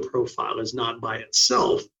audio profile is not by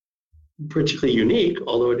itself particularly unique,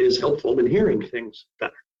 although it is helpful in hearing things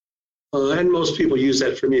better. And most people use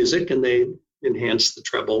that for music, and they enhance the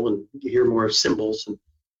treble, and you hear more cymbals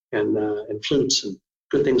and flutes and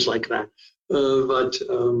good things like that.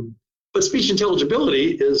 But speech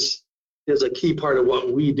intelligibility is a key part of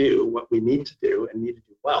what we do, what we need to do, and need to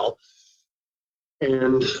do well.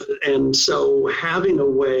 And so having a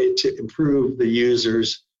way to improve the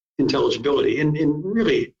user's intelligibility in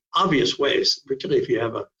really obvious ways, particularly if you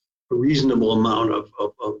have a reasonable amount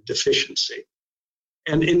of deficiency,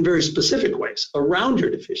 and in very specific ways around your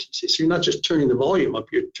deficiency. So you're not just turning the volume up,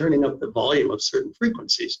 you're turning up the volume of certain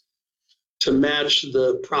frequencies to match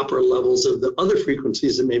the proper levels of the other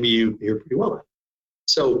frequencies that maybe you hear pretty well at.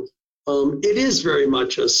 So it is very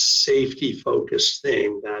much a safety-focused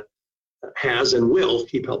thing that has and will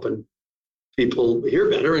keep helping people hear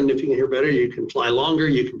better. And if you can hear better, you can fly longer,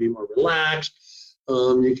 you can be more relaxed,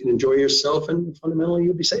 you can enjoy yourself, and fundamentally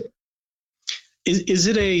you'll be safer. Is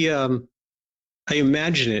it I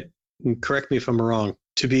imagine it, and correct me if I'm wrong,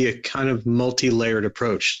 to be a kind of multi-layered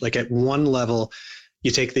approach. Like at one level, you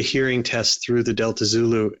take the hearing test through the Delta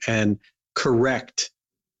Zulu and correct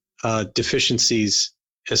deficiencies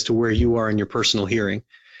as to where you are in your personal hearing.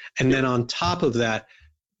 And then on top of that,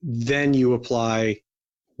 then you apply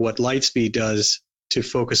what Lightspeed does to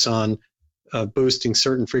focus on boosting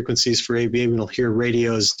certain frequencies for being able to hear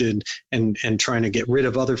radios and trying to get rid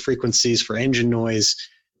of other frequencies for engine noise.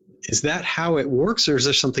 Is that how it works, or is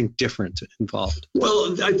there something different involved?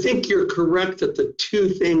 Well, I think you're correct that the two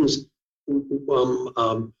things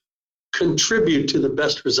contribute to the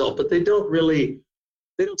best result, but they don't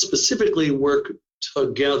specifically work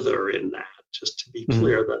together in that, just to be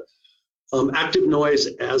clear. That active noise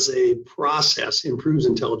as a process improves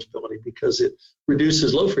intelligibility because it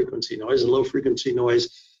reduces low frequency noise, and low frequency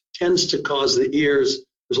noise tends to cause the ears,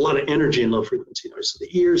 there's a lot of energy in low frequency noise, so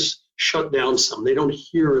the ears shut down some. They don't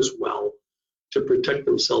hear as well to protect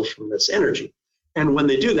themselves from this energy. And when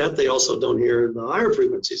they do that, they also don't hear the higher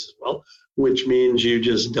frequencies as well, which means you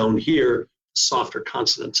just don't hear softer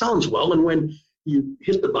consonant sounds well. And when you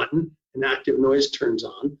hit the button and active noise turns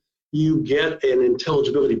on, you get an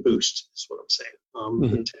intelligibility boost, is what I'm saying.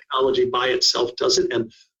 The technology by itself does it,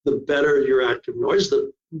 and the better your active noise,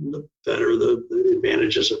 the better the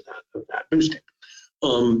advantages of that boosting.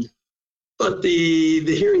 But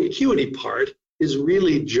the hearing acuity part is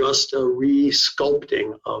really just a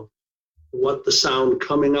re-sculpting of what the sound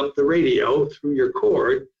coming up the radio through your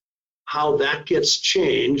cord, how that gets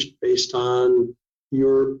changed based on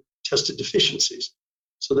your tested deficiencies.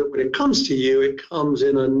 So that when it comes to you, it comes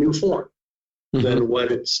in a new form than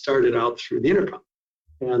what it started out through the intercom.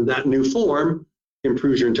 And that new form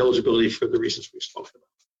improves your intelligibility for the reasons we've spoken about.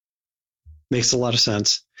 Makes a lot of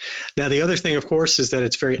sense. Now, the other thing, of course, is that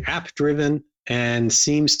it's very app-driven and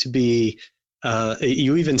seems to be,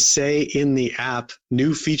 you even say in the app,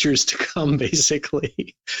 new features to come,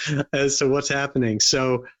 basically, as to what's happening.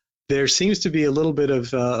 So there seems to be a little bit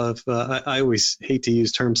of I always hate to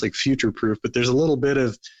use terms like future-proof, but there's a little bit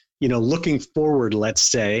of, looking forward, let's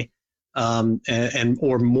say, and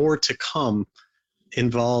or more to come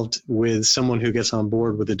involved with someone who gets on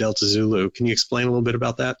board with the Delta Zulu. Can you explain a little bit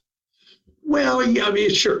about that? Well, yeah, I mean,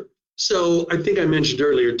 sure. So I think I mentioned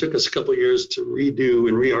earlier, it took us a couple of years to redo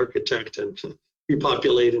and re-architect and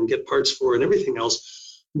repopulate and get parts for and everything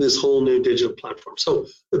else, this whole new digital platform. So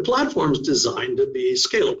the platform's designed to be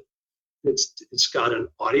scalable. It's got an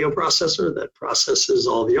audio processor that processes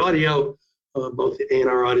all the audio, both the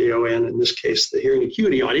A&R audio and, in this case, the hearing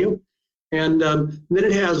acuity audio. And then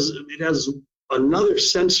it has another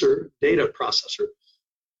sensor data processor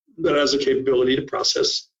that has the capability to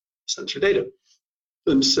process sensor data.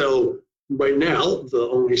 And so right now, the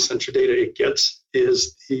only sensor data it gets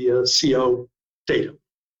is the CO data.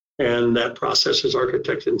 And that processor is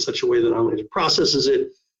architected in such a way that not only it processes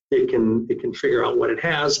it, it can figure out what it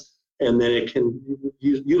has, and then it can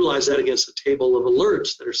utilize that against a table of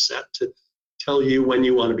alerts that are set to tell you when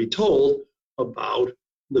you want to be told about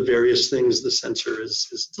the various things the sensor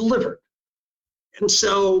is delivering. And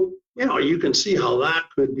so, you can see how that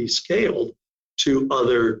could be scaled to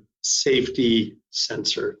other safety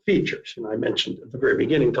sensor features. And I mentioned at the very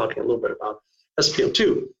beginning, talking a little bit about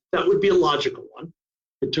SPO2. That would be a logical one.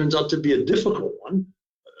 It turns out to be a difficult one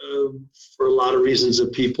for a lot of reasons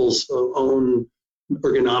of people's own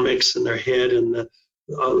ergonomics in their head and the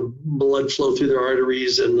blood flow through their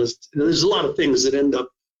arteries. And there's a lot of things that end up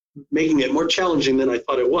making it more challenging than I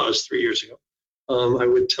thought it was 3 years ago. I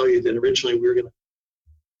would tell you that originally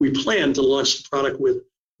we planned to launch the product with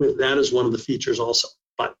that as one of the features also,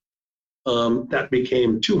 but that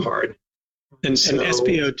became too hard. And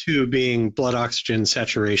SpO2 being blood oxygen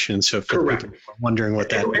saturation. So for correct. people who are wondering what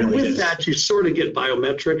that and with is. that, you sort of get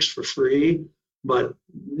biometrics for free, but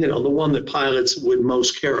the one that pilots would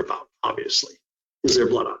most care about, obviously, is their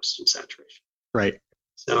blood oxygen saturation. Right.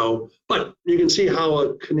 So, but you can see how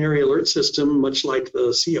a canary alert system, much like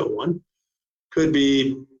the CO one, could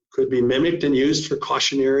be mimicked and used for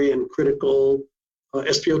cautionary and critical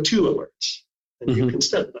SpO2 alerts, and you can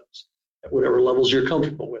set those at whatever levels you're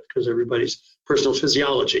comfortable with, because everybody's personal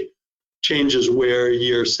physiology changes where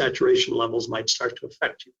your saturation levels might start to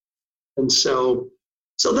affect you. And so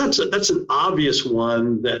that's an obvious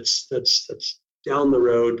one that's down the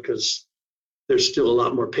road, because there's still a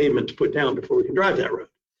lot more pavement to put down before we can drive that road.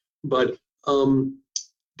 But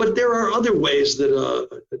there are other ways that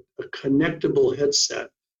a connectable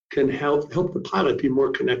headset can help the pilot be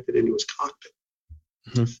more connected into his cockpit.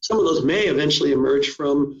 Some of those may eventually emerge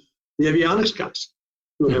from the avionics guys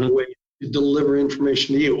who have a way to deliver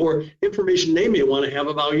information to you, or information they may want to have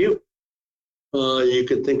about you. You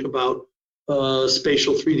could think about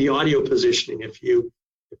spatial 3D audio positioning. If you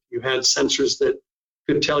had sensors that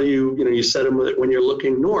could tell you, you set them when you're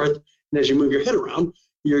looking north, and as you move your head around,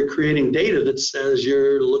 you're creating data that says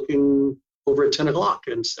you're looking over at 10 o'clock.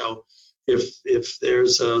 And so if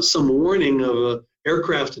there's some warning of an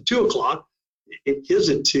aircraft at 2 o'clock, it gives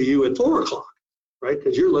it to you at 4 o'clock, right?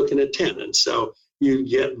 Because you're looking at 10. And so you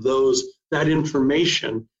get that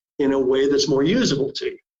information in a way that's more usable to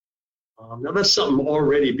you. Now, that's something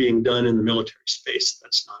already being done in the military space.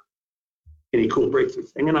 That's not any cool breakthrough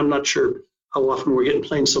thing. And I'm not sure how often we're getting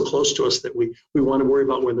planes so close to us that we want to worry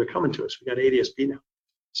about when they're coming to us. We got ADS-B now.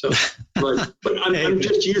 So, but I'm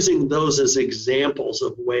just using those as examples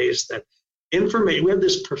of ways that we have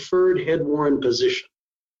this preferred head-worn position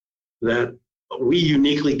that we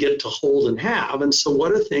uniquely get to hold and have. And so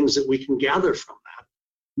what are things that we can gather from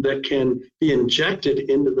that can be injected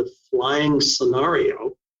into the flying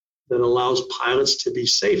scenario that allows pilots to be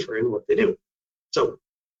safer in what they do? So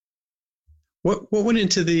what went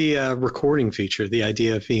into the recording feature, the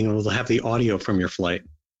idea of being able to have the audio from your flight?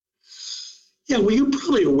 Yeah, well, you're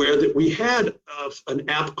probably aware that we had an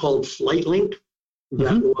app called Flight Link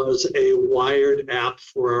that was a wired app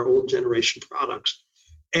for our old generation products.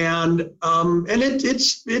 And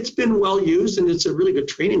it's been well used, and it's a really good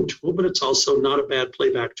training tool, but it's also not a bad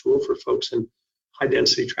playback tool for folks in high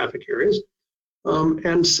density traffic areas.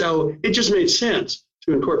 And so it just made sense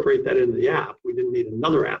to incorporate that into the app. We didn't need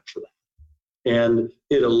another app for that. And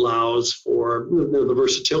it allows for the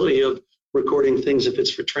versatility of recording things if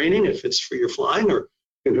it's for training, if it's for your flying, or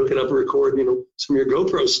you can hook it up and record, some of your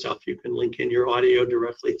GoPro stuff. You can link in your audio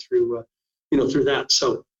directly through, through that.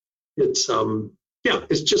 So it's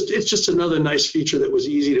it's just another nice feature that was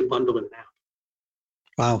easy to bundle in an app.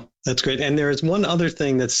 Wow, that's great. And there is one other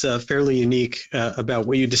thing that's fairly unique about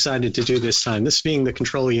what you decided to do this time. This being the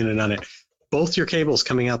control unit on it, both your cables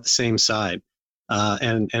coming out the same side.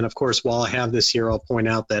 And of course, while I have this here, I'll point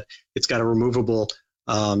out that it's got a removable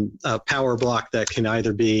power block that can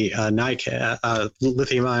either be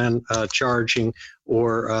lithium-ion charging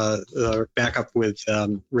or backup with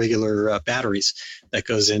regular batteries that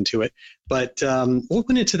goes into it. But what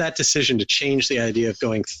went into that decision to change the idea of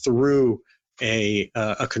going through a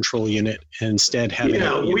control unit and instead having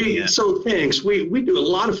so thanks. We do a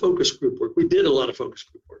lot of focus group work. We did a lot of focus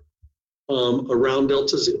group work around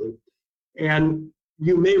Delta Zulu. And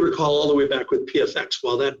you may recall all the way back with PFX,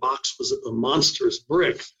 while that box was a monstrous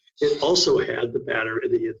brick, it also had the battery,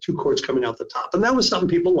 the 2 cords coming out the top. And that was something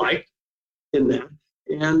people liked in that.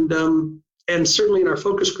 And certainly in our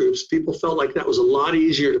focus groups, people felt like that was a lot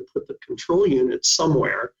easier to put the control unit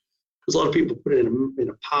somewhere, because a lot of people put it in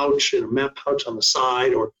a pouch, in a map pouch on the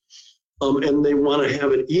side, or and they want to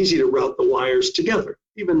have it easy to route the wires together.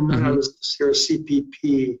 Even I was at the Sierra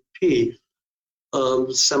CPPP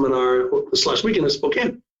seminar / weekend in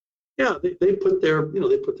Spokane. Yeah, they put their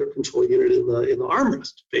control unit in the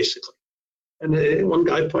armrest basically. And one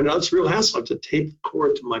guy pointed out it's a real hassle to tape the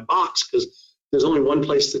cord to my box because there's only one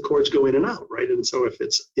place the cords go in and out, right? And so if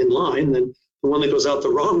it's in line, then the one that goes out the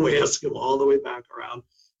wrong way has to go all the way back around.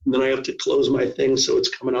 And then I have to close my thing so it's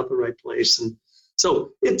coming out the right place. And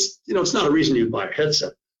so it's not a reason you buy a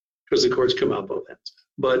headset because the cords come out both ends.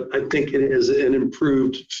 But I think it is an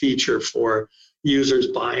improved feature for users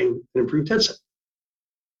buying an improved headset.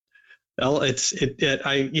 Well, I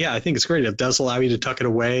think it's great. It does allow you to tuck it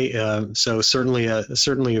away. So certainly a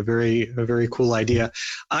very cool idea.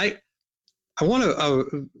 I want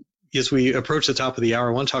to, as we approach the top of the hour,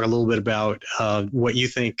 I want to talk a little bit about what you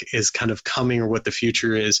think is kind of coming or what the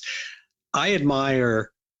future is. I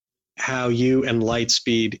admire how you and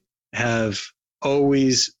Lightspeed have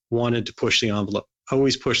always wanted to push the envelope,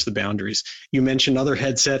 always push the boundaries. You mentioned other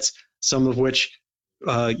headsets, some of which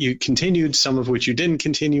you continued, some of which you didn't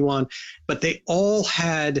continue on, but they all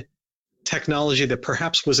had technology that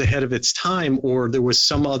perhaps was ahead of its time, or there was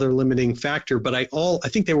some other limiting factor. But I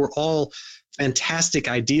think they were all fantastic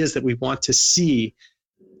ideas that we want to see.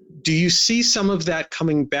 Do you see some of that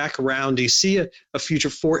coming back around? Do you see a future,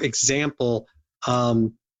 for example,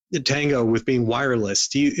 Tango with being wireless?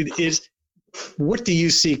 What do you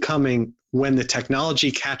see coming when the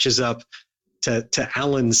technology catches up to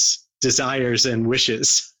Allan's desires and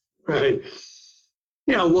wishes? Right.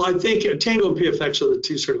 Yeah, well, I think Tango and PFX are the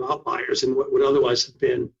two sort of outliers in what would otherwise have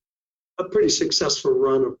been a pretty successful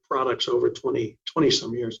run of products over 20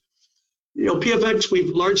 some years. PFX,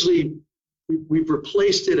 we've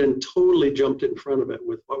replaced it and totally jumped in front of it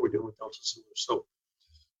with what we're doing with Delta Zulu. So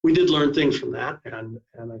we did learn things from that, and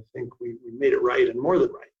I think we made it right and more than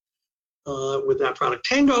right with that product.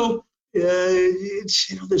 Tango,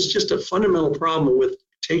 there's just a fundamental problem with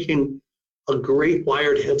taking a great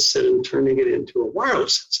wired headset and turning it into a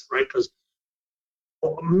wireless headset, right? Because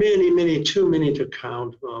too many to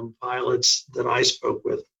count pilots that I spoke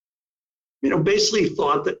with, basically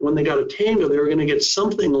thought that when they got a Tango, they were going to get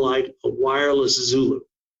something like a wireless Zulu.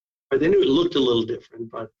 Right? They knew it looked a little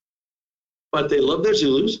different, but they loved their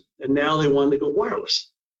Zulus, and now they wanted to go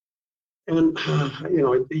wireless. And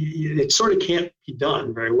it sort of can't be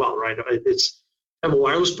done very well, right? It's have a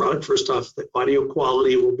wireless product. First off, the audio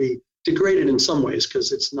quality will be degraded in some ways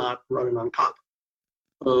because it's not running on copper.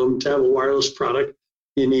 To have a wireless product,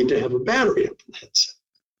 you need to have a battery up in the headset.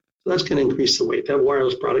 So that's going to increase the weight. To have a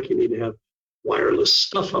wireless product, you need to have wireless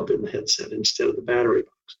stuff up in the headset instead of the battery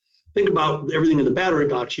box. Think about everything in the battery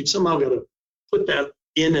box. You'd somehow got to put that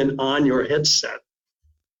in and on your headset.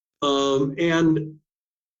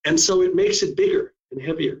 And so it makes it bigger and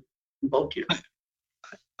heavier and bulkier.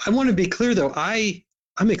 I want to be clear, though.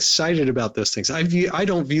 I'm excited about those things. I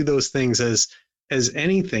don't view those things as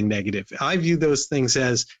anything negative. I view those things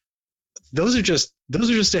as those are just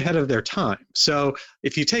ahead of their time. So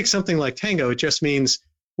if you take something like Tango, it just means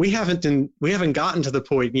we haven't gotten to the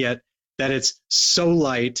point yet that it's so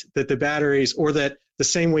light that the batteries, or that the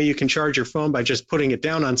same way you can charge your phone by just putting it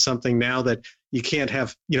down on something now that you can't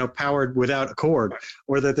have, powered without a cord,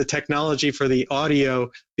 or that the technology for the audio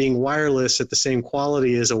being wireless at the same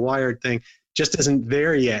quality as a wired thing just isn't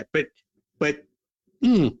there yet. But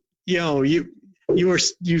you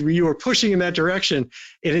were pushing in that direction,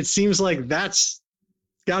 and it seems like that's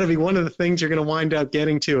got to be one of the things you're going to wind up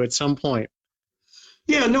getting to at some point.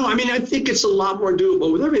 Yeah, no, I think it's a lot more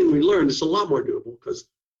doable. With everything we learned, it's a lot more doable because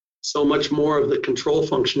so much more of the control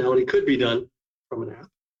functionality could be done from an app.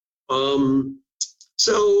 And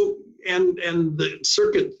the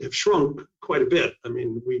circuit have shrunk quite a bit.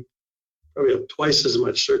 We probably have twice as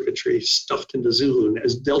much circuitry stuffed into Zulu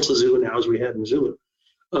as Delta Zulu now as we had in Zulu.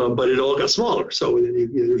 But it all got smaller, so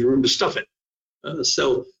there's room to stuff it.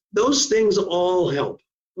 So those things all help.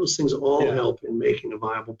 Help in making a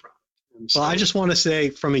viable product. Well, I just want to say,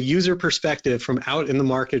 from a user perspective, from out in the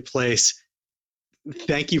marketplace,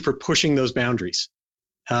 thank you for pushing those boundaries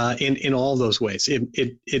in all those ways.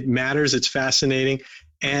 It matters. It's fascinating,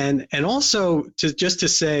 and also to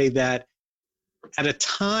say that at a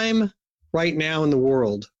time right now in the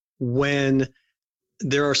world when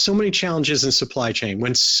there are so many challenges in supply chain,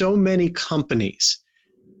 when so many companies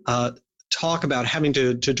talk about having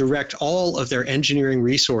to direct all of their engineering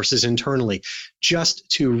resources internally just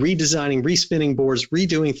to redesigning, respinning boards,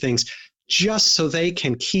 redoing things, just so they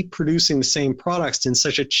can keep producing the same products in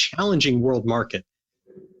such a challenging world market.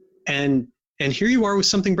 And here you are with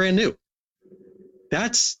something brand new.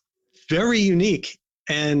 That's very unique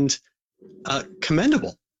and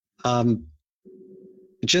commendable.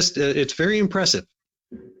 It's very impressive.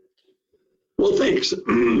 Well, thanks.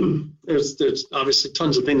 There's obviously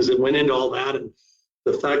tons of things that went into all that, and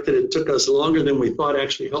the fact that it took us longer than we thought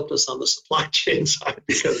actually helped us on the supply chain side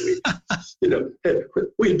because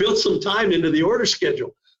we built some time into the order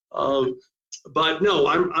schedule. But no,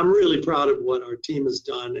 I'm really proud of what our team has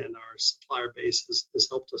done, and our supplier base has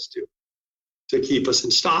helped us to keep us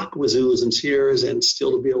in stock with Zulus and Sierras, and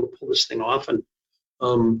still to be able to pull this thing off. And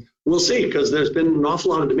we'll see, because there's been an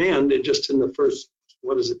awful lot of demand just in the first,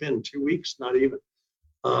 what has it been, 2 weeks? Not even.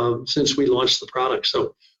 since we launched the product.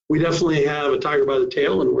 So we definitely have a tiger by the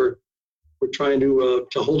tail, and we're trying to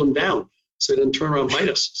hold him down so he doesn't turn around and bite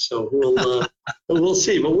us. So we'll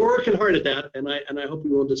see. But we're working hard at that, and I hope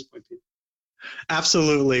we won't disappoint people.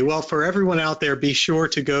 Absolutely. Well, for everyone out there, be sure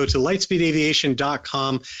to go to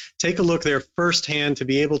lightspeedaviation.com. Take a look there firsthand to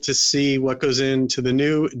be able to see what goes into the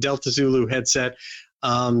new Delta Zulu headset.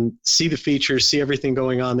 See the features, see everything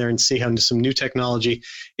going on there, and see how some new technology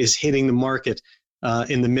is hitting the market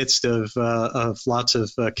in the midst of lots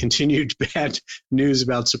of continued bad news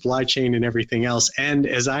about supply chain and everything else. And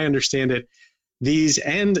as I understand it, these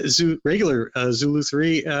and regular Zulu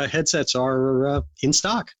 3 headsets are in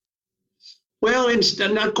stock. Well,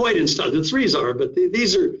 not quite in stock. The 3s are, but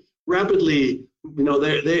these are rapidly,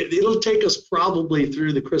 it'll take us probably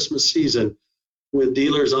through the Christmas season with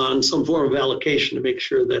dealers on some form of allocation to make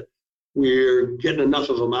sure that we're getting enough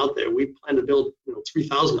of them out there. We plan to build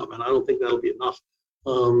 3,000 of them, and I don't think that'll be enough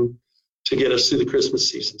to get us through the Christmas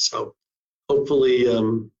season. So hopefully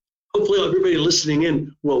everybody listening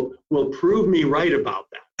in will prove me right about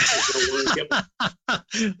that.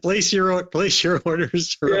 Place your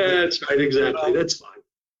orders. Yeah, that's right. Exactly. That's fine.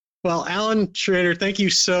 Well, Allan Schrader, thank you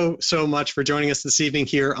so much for joining us this evening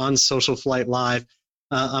here on SocialFlight Live.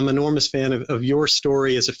 I'm an enormous fan of your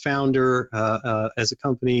story as a founder, as a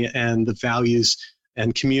company, and the values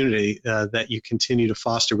and community that you continue to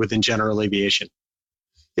foster within General Aviation.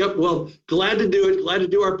 Yep. Well, glad to do it. Glad to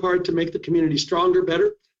do our part to make the community stronger,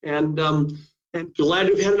 better, and glad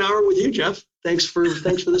to have had an hour with you, Jeff. Thanks for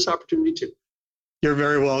this opportunity too. You're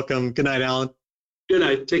very welcome. Good night, Allan. Good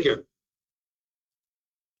night. Take care.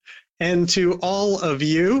 And to all of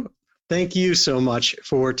you, thank you so much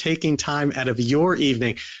for taking time out of your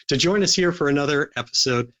evening to join us here for another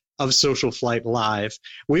episode of SocialFlight Live.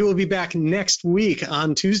 We will be back next week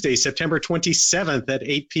on Tuesday, September 27th at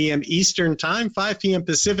 8 p.m. Eastern Time, 5 p.m.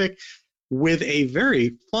 Pacific, with a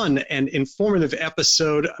very fun and informative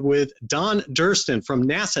episode with Don Durston from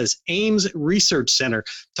NASA's Ames Research Center,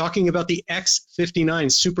 talking about the X-59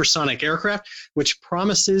 supersonic aircraft, which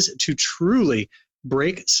promises to truly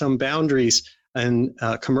break some boundaries in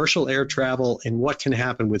commercial air travel and what can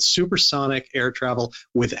happen with supersonic air travel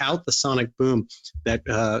without the sonic boom that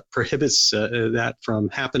prohibits that from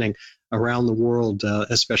happening around the world,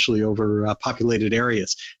 especially over populated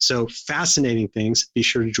areas. So fascinating things. Be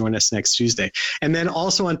sure to join us next Tuesday. And then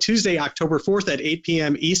also on Tuesday, October 4th at 8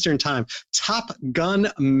 p.m. Eastern Time, Top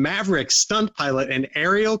Gun Maverick stunt pilot and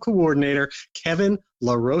aerial coordinator Kevin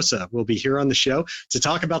LaRosa will be here on the show to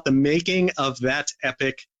talk about the making of that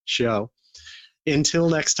epic show. Until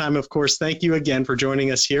next time, of course, thank you again for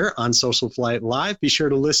joining us here on SocialFlight Live. Be sure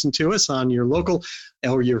to listen to us on your local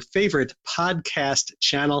or your favorite podcast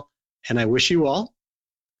channel. And I wish you all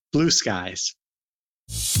blue skies.